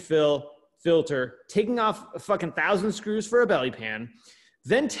 drain and fill, filter, taking off a fucking 1,000 screws for a belly pan,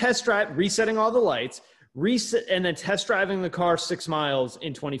 then test drive, resetting all the lights, and then test driving the car 6 miles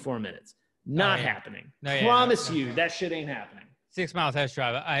in 24 minutes. Not happening. Promise you, that shit ain't happening. 6 mile test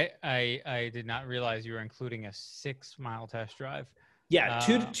drive. I did not realize you were including a 6 mile test drive. Yeah,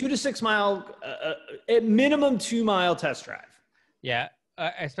 2 to 6 mile, at minimum 2 mile test drive. Yeah,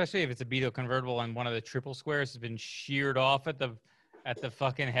 especially if it's a Beetle convertible and one of the triple squares has been sheared off at the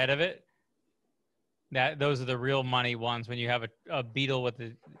fucking head of it. Those are the real money ones when you have a Beetle with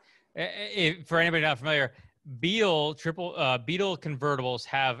the. For anybody not familiar, Beetle convertibles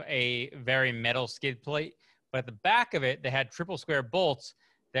have a very metal skid plate, but at the back of it they had triple square bolts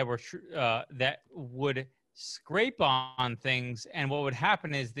that were that would scrape on things, and what would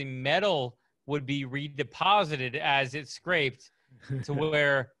happen is the metal would be redeposited as it scraped to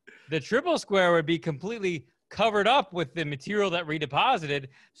where the triple square would be completely covered up with the material that redeposited,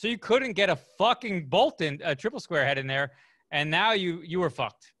 so you couldn't get a fucking bolt in a triple square head in there, and now you were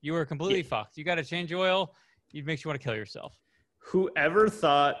fucked. You were completely fucked. You got to change oil. It makes you want to kill yourself. Whoever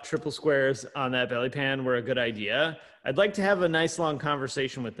thought triple squares on that belly pan were a good idea, I'd like to have a nice long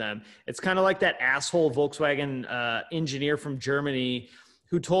conversation with them. It's kind of like that asshole Volkswagen engineer from Germany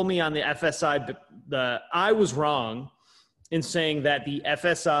who told me on the FSI, I was wrong in saying that the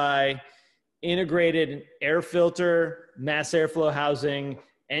FSI integrated air filter, mass airflow housing,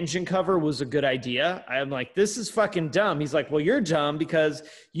 engine cover was a good idea. I'm like, this is fucking dumb. He's like, well, you're dumb because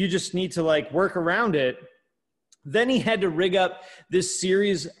you just need to like work around it. Then he had to rig up this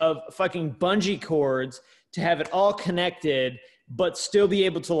series of fucking bungee cords to have it all connected, but still be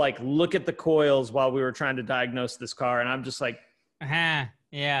able to like look at the coils while we were trying to diagnose this car. And I'm just like,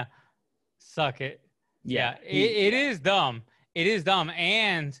 yeah, suck it. Yeah, it is dumb. It is dumb.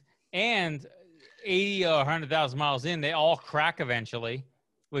 And 80 or 100,000 miles in, they all crack eventually,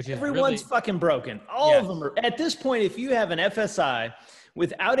 which is everyone's fucking broken. All of them are. At this point, if you have an FSI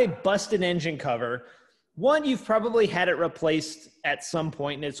without a busted engine cover, one, you've probably had it replaced at some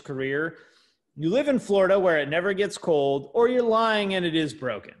point in its career. You live in Florida where it never gets cold, or you're lying and it is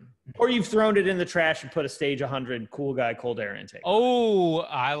broken. Or you've thrown it in the trash and put a stage 100 cool guy cold air intake. Oh,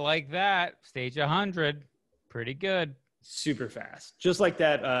 I like that. Stage 100. Pretty good. Super fast. Just like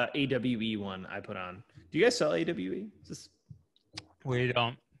that AWE one I put on. Do you guys sell AWE? We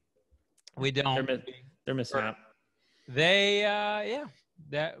don't. They're missing out. They,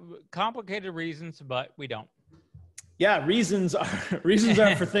 that complicated reasons, but we don't. Yeah, reasons are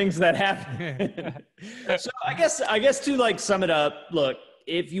for things that happen. So I guess to like sum it up, look,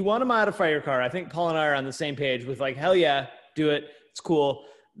 if you want to modify your car, I think Paul and I are on the same page with like, hell yeah, do it. It's cool.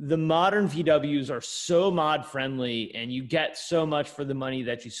 The modern VWs are so mod friendly and you get so much for the money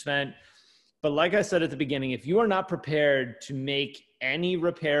that you spent. But like I said at the beginning, if you are not prepared to make any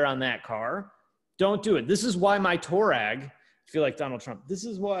repair on that car, don't do it. This is why my Touareg, I feel like Donald Trump, this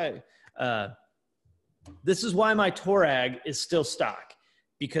is why my Touareg is still stock.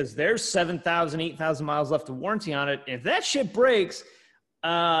 because there's 7,000, 8,000 miles left of warranty on it. If that shit breaks,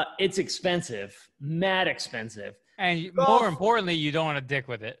 it's expensive, mad expensive. And more importantly, you don't want to dick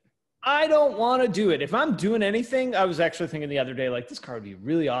with it. I don't want to do it. If I'm doing anything, I was actually thinking the other day, like, this car would be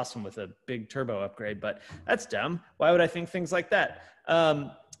really awesome with a big turbo upgrade, but that's dumb. Why would I think things like that?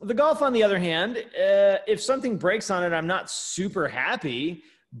 The Golf, on the other hand, if something breaks on it, I'm not super happy,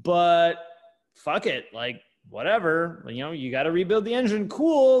 but fuck it. Like, whatever, you know, you got to rebuild the engine.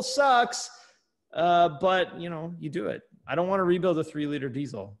 Cool, sucks. But, you know, you do it. I don't want to rebuild a 3-liter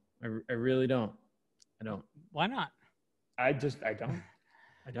diesel. I really don't. I don't. Why not? I don't.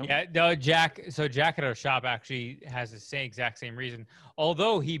 Yeah, no, Jack. So Jack at our shop actually has the exact same reason.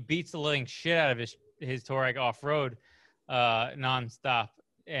 Although he beats the living shit out of his Touareg off road, nonstop.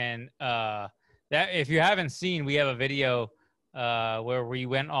 And that, if you haven't seen, we have a video where we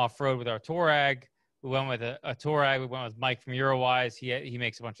went off road with our Touareg. We went with a Touareg. We went with Mike from Eurowise. He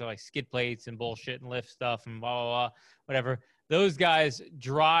makes a bunch of like skid plates and bullshit and lift stuff and blah blah blah, whatever. Those guys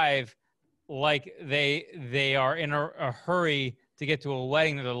drive like they are in a hurry to get to a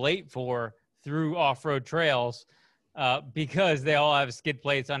wedding that they're late for through off-road trails because they all have skid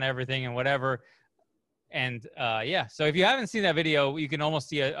plates on everything and whatever. And yeah, so if you haven't seen that video, you can almost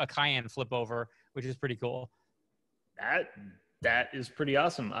see a Cayenne flip over, which is pretty cool. That is pretty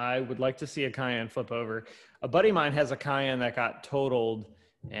awesome. I would like to see a Cayenne flip over. A buddy of mine has a Cayenne that got totaled,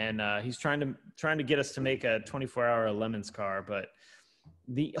 and he's trying to get us to make a 24-hour Lemons car, but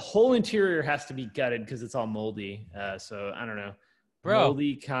the whole interior has to be gutted because it's all moldy. So I don't know. Bro,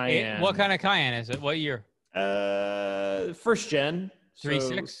 moldy Cayenne. What kind of Cayenne is it? What year? First gen.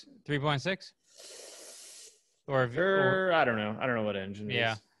 3.6, 3.6, or I don't know. I don't know what engine.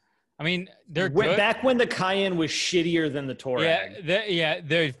 Yeah, I mean they're good. Back when the Cayenne was shittier than the Touareg.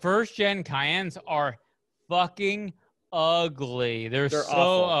 The first gen Cayennes are fucking ugly. They're so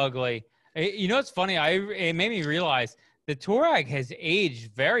awful. ugly. You know what's funny? It made me realize the Touareg has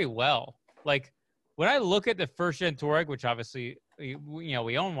aged very well. Like when I look at the first gen Touareg, which obviously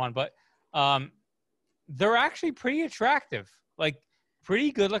we own one, but they're actually pretty attractive. Like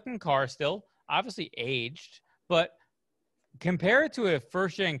pretty good looking car still, obviously aged, but compare it to a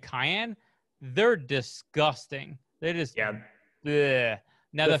first gen Cayenne, they're disgusting. They just bleh.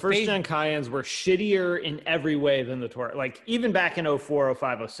 Now the first gen Cayennes were shittier in every way than the Touareg. Like even back in 04,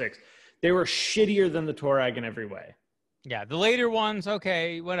 05, 06, they were shittier than the Touareg in every way. Yeah, the later ones,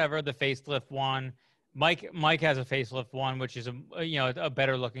 okay, whatever. The facelift one, Mike has a facelift one, which is a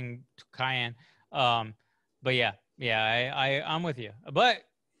better looking Cayenne. But I'm with you. But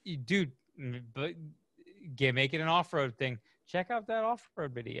dude, make it an off-road thing. Check out that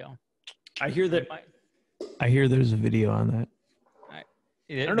off-road video. I hear there's a video on that.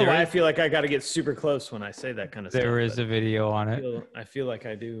 I don't know why I feel like I got to get super close when I say that kind of stuff. There is a video on it. I feel like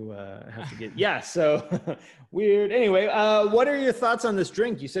I do have to get. Yeah, so weird. Anyway, what are your thoughts on this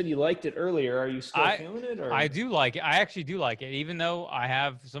drink? You said you liked it earlier. Are you still feeling it? Or? I do like it. I actually do like it, even though I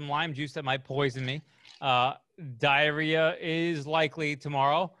have some lime juice that might poison me. Diarrhea is likely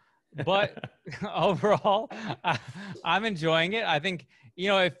tomorrow, but overall, I'm enjoying it. I think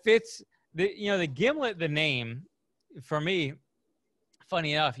it fits. The Gimlet, the name for me.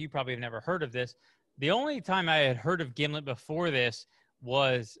 Funny enough, you probably have never heard of this. The only time I had heard of Gimlet before this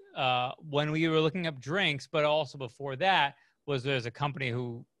was when we were looking up drinks, but also before that was there's a company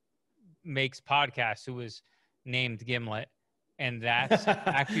who makes podcasts who was named Gimlet. And that's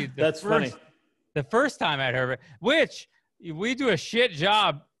actually funny. The first time I'd heard of it, which we do a shit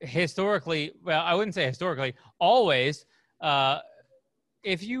job historically. Well, I wouldn't say historically, always.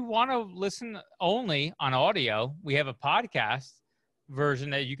 If you want to listen only on audio, we have a podcast version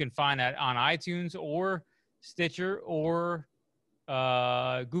that you can find on iTunes or Stitcher or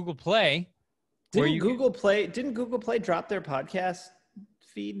Google Play. Didn't Google Play drop their podcast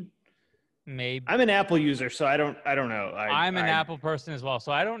feed? Maybe. I'm an Apple user, so I don't know. I'm an Apple person as well,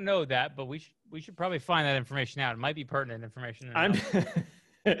 so I don't know that, but we should probably find that information out. It might be pertinent information.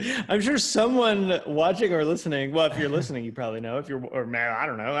 I'm sure someone watching or listening. Well, if you're listening, you probably know. I don't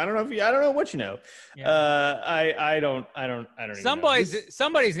know. I don't know what you know. Yeah. I don't.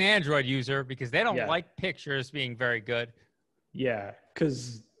 Somebody's an Android user because they don't like pictures being very good. Yeah,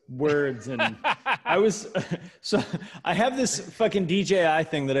 because words and so I have this fucking DJI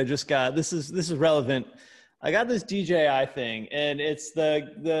thing that I just got. This is relevant. I got this DJI thing, and it's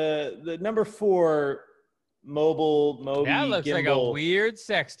the number 4. Mobile that looks gimbal. Like a weird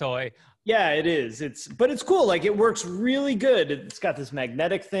sex toy. Yeah, it is. But it's cool. Like it works really good. It's got this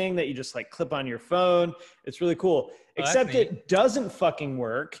magnetic thing that you just like clip on your phone. It's really cool. Except it doesn't fucking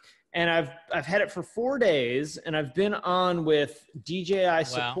work and I've had it for 4 days, and I've been on with DJI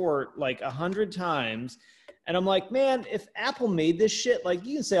support like 100 times. And I'm like, man, if Apple made this shit, like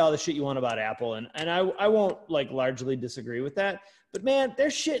you can say all the shit you want about Apple, and I won't like largely disagree with that. But man,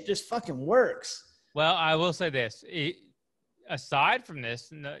 their shit just fucking works. Well, I will say this. Aside from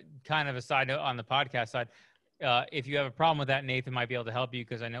this, kind of a side note on the podcast side, if you have a problem with that, Nathan might be able to help you,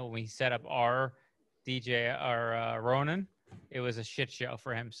 because I know when we set up our Ronin, it was a shit show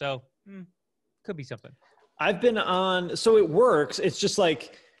for him. So could be something. I've been on, so it works. It's just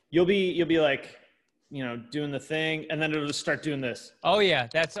like you'll be like, you know, doing the thing, and then it'll just start doing this. Oh yeah,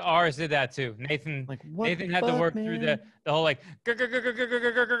 that's ours. Did that too. Nathan had to work through the whole like.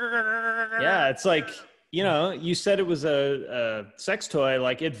 Yeah, it's like, you know, you said it was a sex toy.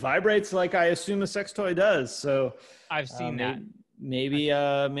 Like it vibrates like I assume a sex toy does. So I've seen that. Maybe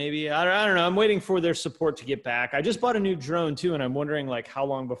I don't know. I'm waiting for their support to get back. I just bought a new drone too, and I'm wondering like how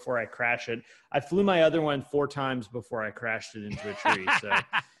long before I crash it. I flew my other one 4 times before I crashed it into a tree. So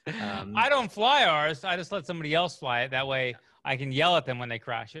I don't fly ours. I just let somebody else fly it. That way I can yell at them when they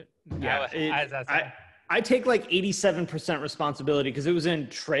crash it. Yeah, I take like 87% responsibility because it was in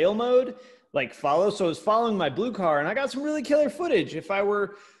trail mode, like follow. So I was following my blue car, and I got some really killer footage. If I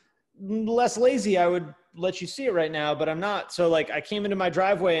were less lazy, I would let you see it right now, but I'm not. So like I came into my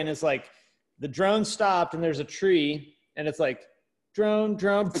driveway, and it's like the drone stopped, and there's a tree, and it's like drone,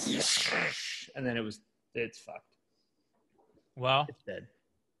 and then it's fucked. Well, it's dead.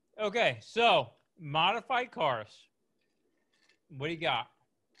 Okay, so modified cars. What do you got?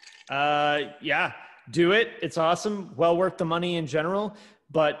 Yeah, do it. It's awesome. Well worth the money in general,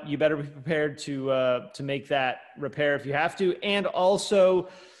 but you better be prepared to make that repair if you have to. And also,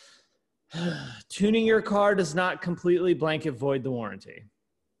 tuning your car does not completely blanket void the warranty.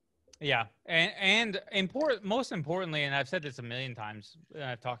 Yeah, and most importantly, and I've said this a million times,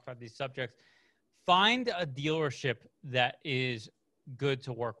 I've talked about these subjects, find a dealership that is good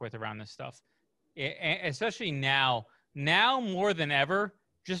to work with around this stuff. Especially now more than ever,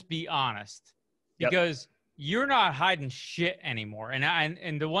 just be honest, because you're not hiding shit anymore.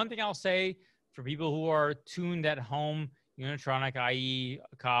 And the one thing I'll say for people who are tuned at home, Unitronic, IE,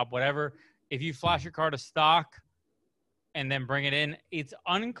 Cobb, whatever, if you flash your car to stock and then bring it in, it's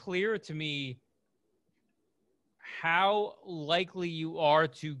unclear to me how likely you are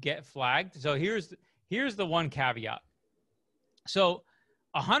to get flagged. So here's the one caveat. So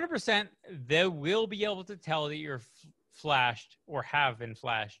 100% they will be able to tell that you're flashed or have been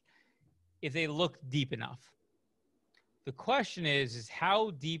flashed if they look deep enough. The question is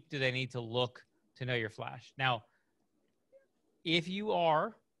how deep do they need to look to know you're flashed? Now, if you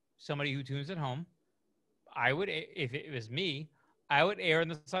are somebody who tunes at home, if it was me, I would err on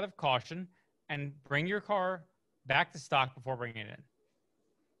the side of caution and bring your car back to stock before bringing it in.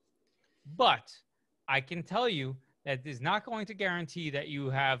 But I can tell you that is not going to guarantee that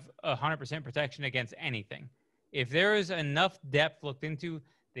you have 100% protection against anything. If there is enough depth looked into,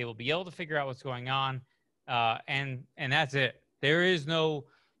 they will be able to figure out what's going on, and that's it. There is no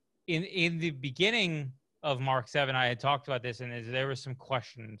in the beginning of Mark 7, I had talked about this, and there were some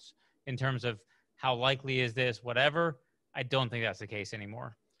questions in terms of how likely is this, whatever. I don't think that's the case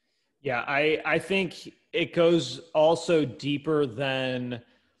anymore. Yeah, I think it goes also deeper than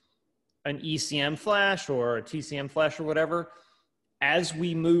an ECM flash or a TCM flash or whatever. As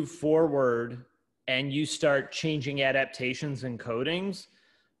we move forward and you start changing adaptations and coatings,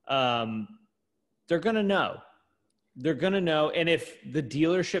 they're going to know. They're going to know. And if the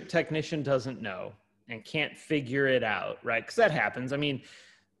dealership technician doesn't know and can't figure it out, right? Because that happens. I mean,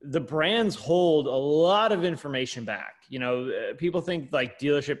 the brands hold a lot of information back. People think like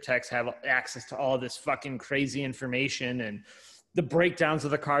dealership techs have access to all this fucking crazy information and the breakdowns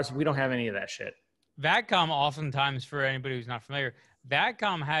of the cars. We don't have any of that shit. VADCOM oftentimes, for anybody who's not familiar,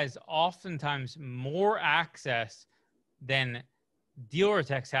 VADCOM has oftentimes more access than dealer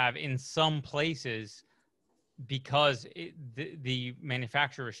techs have in some places because the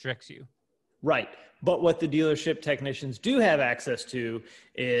manufacturer restricts you. Right. But what the dealership technicians do have access to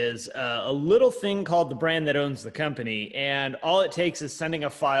is a little thing called the brand that owns the company. And all it takes is sending a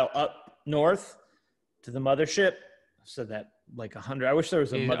file up north to the mothership. I've said that like 100. I wish there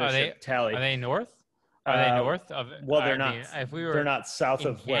was a mothership tally. Are they north? Are they north of? Well, they're not. If we were, they're not south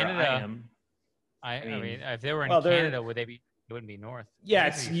of Canada, where I am. I mean, if they were in Canada, would they be? It wouldn't be north.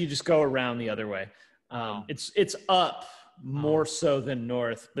 Yeah, you just go around the other way. It's up more so than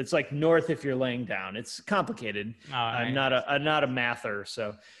north, but it's like north if you're laying down. It's complicated. I'm not a mather.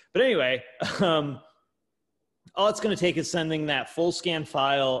 So, but anyway, all it's going to take is sending that full scan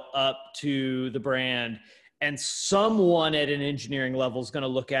file up to the brand, and someone at an engineering level is going to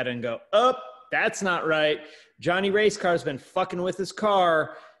look at it and go, oh, that's not right. Johnny Race Car's been fucking with his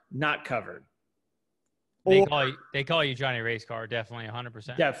car, not covered. They call you Johnny Race Car, definitely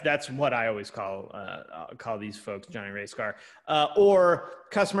 100%. That's what I always call these folks, Johnny Race Car. Or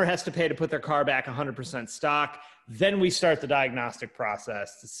customer has to pay to put their car back 100% stock. Then we start the diagnostic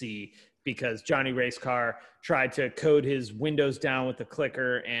process to see, because Johnny Race Car tried to code his windows down with the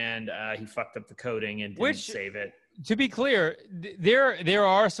clicker, and he fucked up the coding and didn't save it. To be clear, there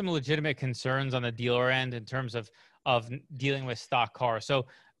are some legitimate concerns on the dealer end in terms of dealing with stock cars. So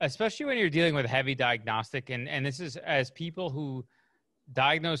especially when you're dealing with heavy diagnostic, and this is as people who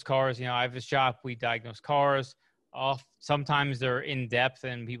diagnose cars, you know, I have a shop, we diagnose cars. Sometimes they're in depth,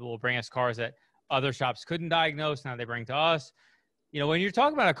 and people will bring us cars that other shops couldn't diagnose. Now they bring to us. You know, when you're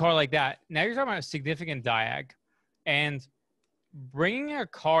talking about a car like that, now you're talking about a significant diag, and bringing a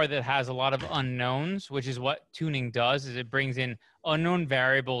car that has a lot of unknowns, which is what tuning does, is it brings in unknown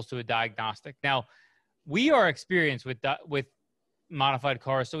variables to a diagnostic. Now, we are experienced with modified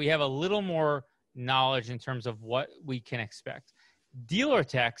cars, so we have a little more knowledge in terms of what we can expect. Dealer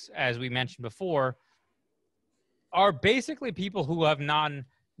techs, as we mentioned before, are basically people who have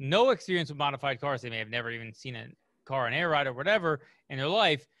no experience with modified cars. They may have never even seen a car on air ride or whatever in their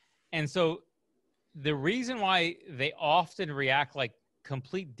life. And so the reason why they often react like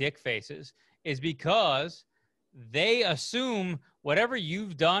complete dick faces is because they assume whatever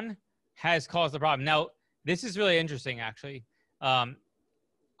you've done has caused the problem. Now, this is really interesting, actually.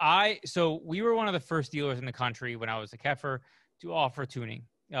 So we were one of the first dealers in the country when I was a Keffer to offer tuning.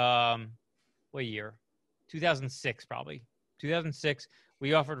 What year? 2006, probably. 2006,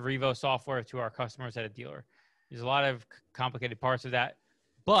 we offered Revo software to our customers at a dealer. There's a lot of complicated parts of that.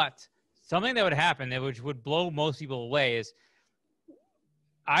 But something that would happen, which would blow most people away, is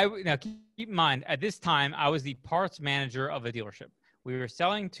now keep in mind, at this time, I was the parts manager of a dealership. We were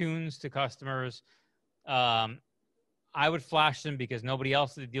selling tunes to customers. I would flash them because nobody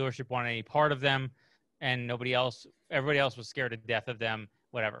else at the dealership wanted any part of them, and everybody else was scared to death of them,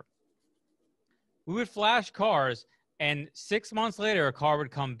 whatever. We would flash cars, and 6 months later, a car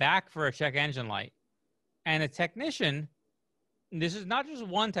would come back for a check engine light. And a technician, this is not just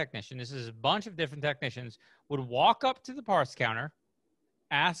one technician, this is a bunch of different technicians, would walk up to the parts counter,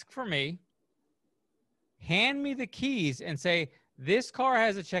 ask for me, hand me the keys, and say, this car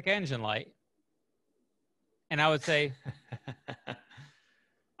has a check engine light. And I would say,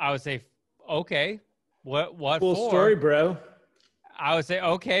 okay, what cool for? Story, bro. I would say,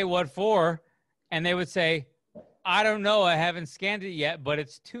 okay, what for? And they would say, I don't know, I haven't scanned it yet, but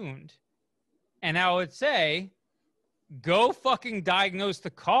it's tuned. And I would say, go fucking diagnose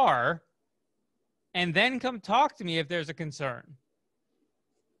the car and then come talk to me if there's a concern.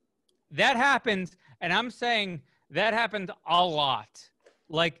 That happened, and I'm saying that happened a lot.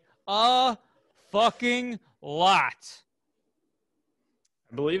 Like a fucking lot.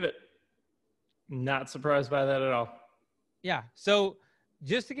 I believe it. Not surprised by that at all. Yeah. So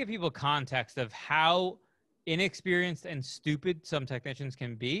just to give people context of how inexperienced and stupid some technicians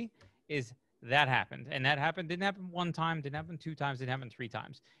can be, is that happened. And that didn't happen one time, didn't happen 2 times, didn't happen 3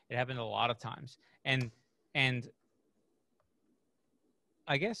 times. It happened a lot of times. And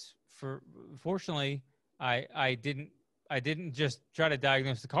I guess fortunately, I didn't just try to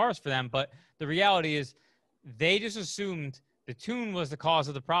diagnose the cars for them, but the reality is they just assumed the tune was the cause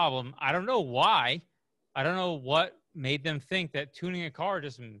of the problem. I don't know why. I don't know what made them think that tuning a car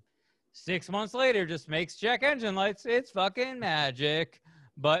just 6 months later just makes check engine lights. It's fucking magic.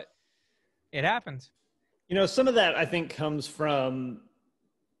 But it happens. You know, some of that I think comes from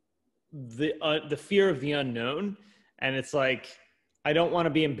the fear of the unknown. And it's like, I don't want to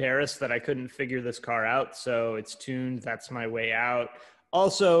be embarrassed that I couldn't figure this car out. So it's tuned. That's my way out.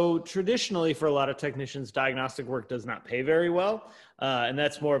 Also, traditionally, for a lot of technicians, diagnostic work does not pay very well. And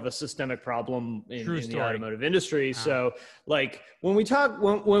that's more of a systemic problem in the automotive industry. So like when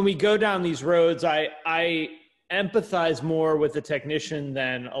we go down these roads, I empathize more with the technician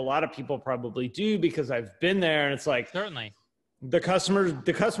than a lot of people probably do, because I've been there, and it's like, certainly the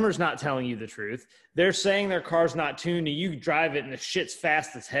customer's not telling you the truth. They're saying their car's not tuned, and you drive it and the shit's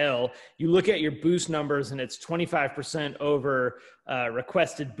fast as hell. You look at your boost numbers and it's 25% over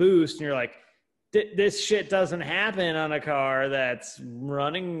requested boost, and you're like, this shit doesn't happen on a car that's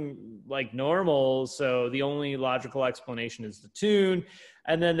running like normal. So the only logical explanation is the tune.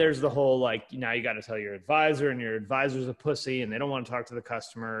 And then there's the whole, like, now you got to tell your advisor, and your advisor's a pussy and they don't want to talk to the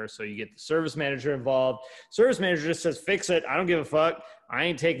customer. So you get the service manager involved. Service manager just says, fix it. I don't give a fuck. I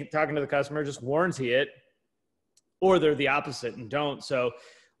ain't talking to the customer, just warranty it. Or they're the opposite and don't. So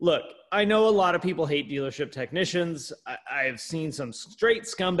look, I know a lot of people hate dealership technicians. I've seen some straight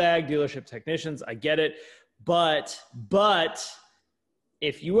scumbag dealership technicians. I get it. But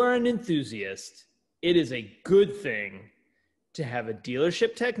if you are an enthusiast, it is a good thing to have a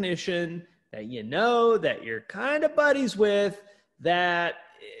dealership technician that you know, that you're kind of buddies with, that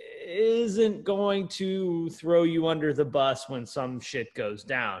isn't going to throw you under the bus when some shit goes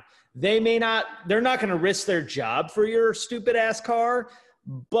down. They're not going to risk their job for your stupid ass car,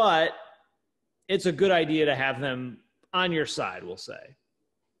 but it's a good idea to have them on your side, we'll say.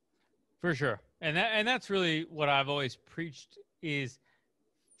 For sure. And that's really what I've always preached is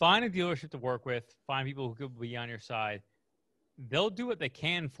find a dealership to work with, find people who could be on your side. They'll do what they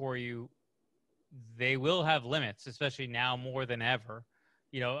can for you. They will have limits, especially now more than ever.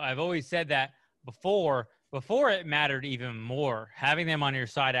 You know, I've always said that before it mattered even more. Having them on your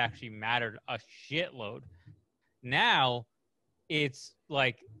side actually mattered a shitload. Now it's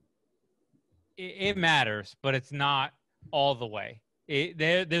like it matters, but it's not all the way.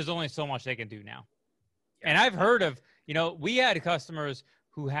 There's only so much they can do now. And I've heard of, you know, we had customers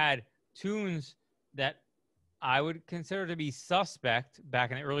who had tunes that I would consider to be suspect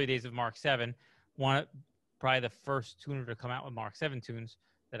back in the early days of Mark 7. Probably the first tuner to come out with Mark 7 tunes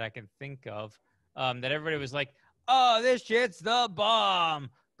that I can think of, that everybody was like, oh, this shit's the bomb.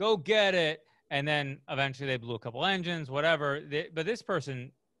 Go get it. And then eventually they blew a couple engines, whatever. But this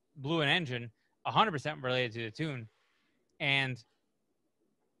person blew an engine 100% related to the tune. And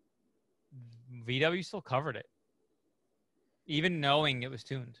VW still covered it, even knowing it was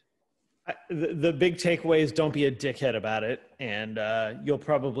tuned. The big takeaway is don't be a dickhead about it, and you'll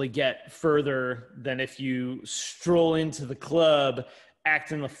probably get further than if you stroll into the club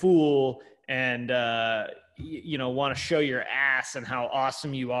acting the fool and want to show your ass and how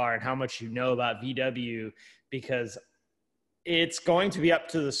awesome you are and how much you know about VW, because it's going to be up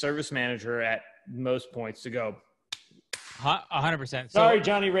to the service manager at most points to go 100%. Sorry,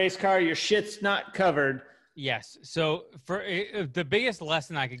 Johnny Race Car, your shit's not covered. Yes. So for the biggest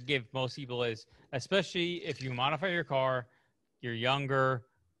lesson I could give most people is, especially if you modify your car, you're younger.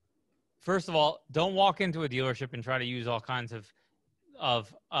 First of all, don't walk into a dealership and try to use all kinds of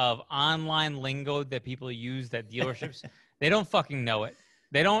online lingo that people use that dealerships, they don't fucking know it.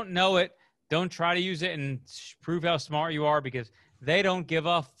 They don't know it. Don't try to use it and prove how smart you are, because they don't give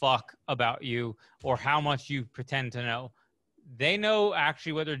a fuck about you or how much you pretend to know. They know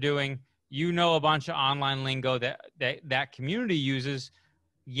actually what they're doing. You know a bunch of online lingo that community uses,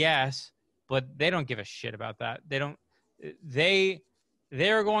 yes, but they don't give a shit about that. They're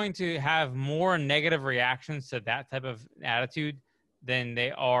going to have more negative reactions to that type of attitude than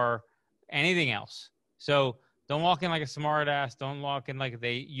they are anything else. So don't walk in like a smart ass. Don't walk in like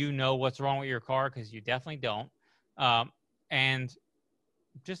you know what's wrong with your car, because you definitely don't. And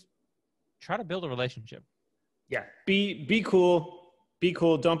just try to build a relationship. Yeah, be cool. Be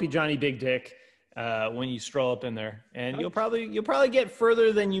cool. Don't be Johnny Big Dick when you stroll up in there, and you'll probably get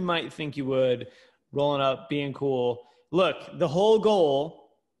further than you might think you would. Rolling up, being cool. Look, the whole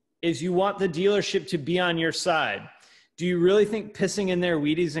goal is you want the dealership to be on your side. Do you really think pissing in their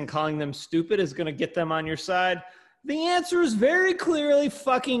Wheaties and calling them stupid is going to get them on your side? The answer is very clearly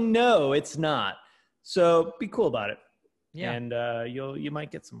fucking no. It's not. So be cool about it. Yeah, and you might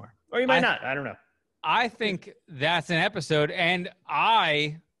get some more, or you might not. I don't know. I think that's an episode, and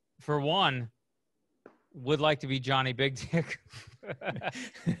I, for one, would like to be Johnny Big Dick.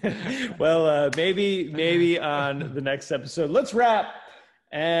 Well, maybe on the next episode. Let's wrap.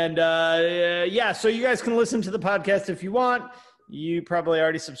 And so you guys can listen to the podcast if you want. You probably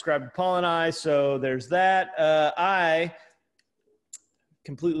already subscribed to Paul and I, so there's that. I,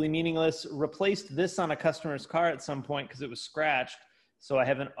 completely meaningless, replaced this on a customer's car at some point because it was scratched. So I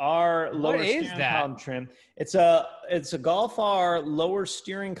have an R lower steering column trim. It's a Golf R lower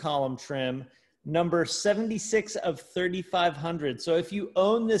steering column trim, number 76 of 3,500. So if you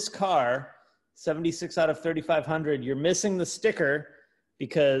own this car, 76 out of 3,500, you're missing the sticker,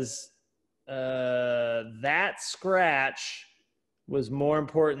 because that scratch was more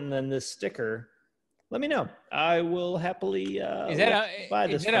important than this sticker. Let me know. I will happily buy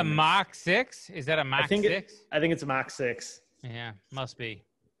this. Is it a Mach 6? Is that a Mach 6? I think it's a Mach 6. Yeah, must be.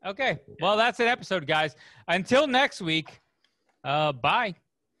 Okay. Well, that's an episode, guys. Until next week, bye.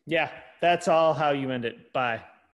 Yeah, that's all how you end it. Bye.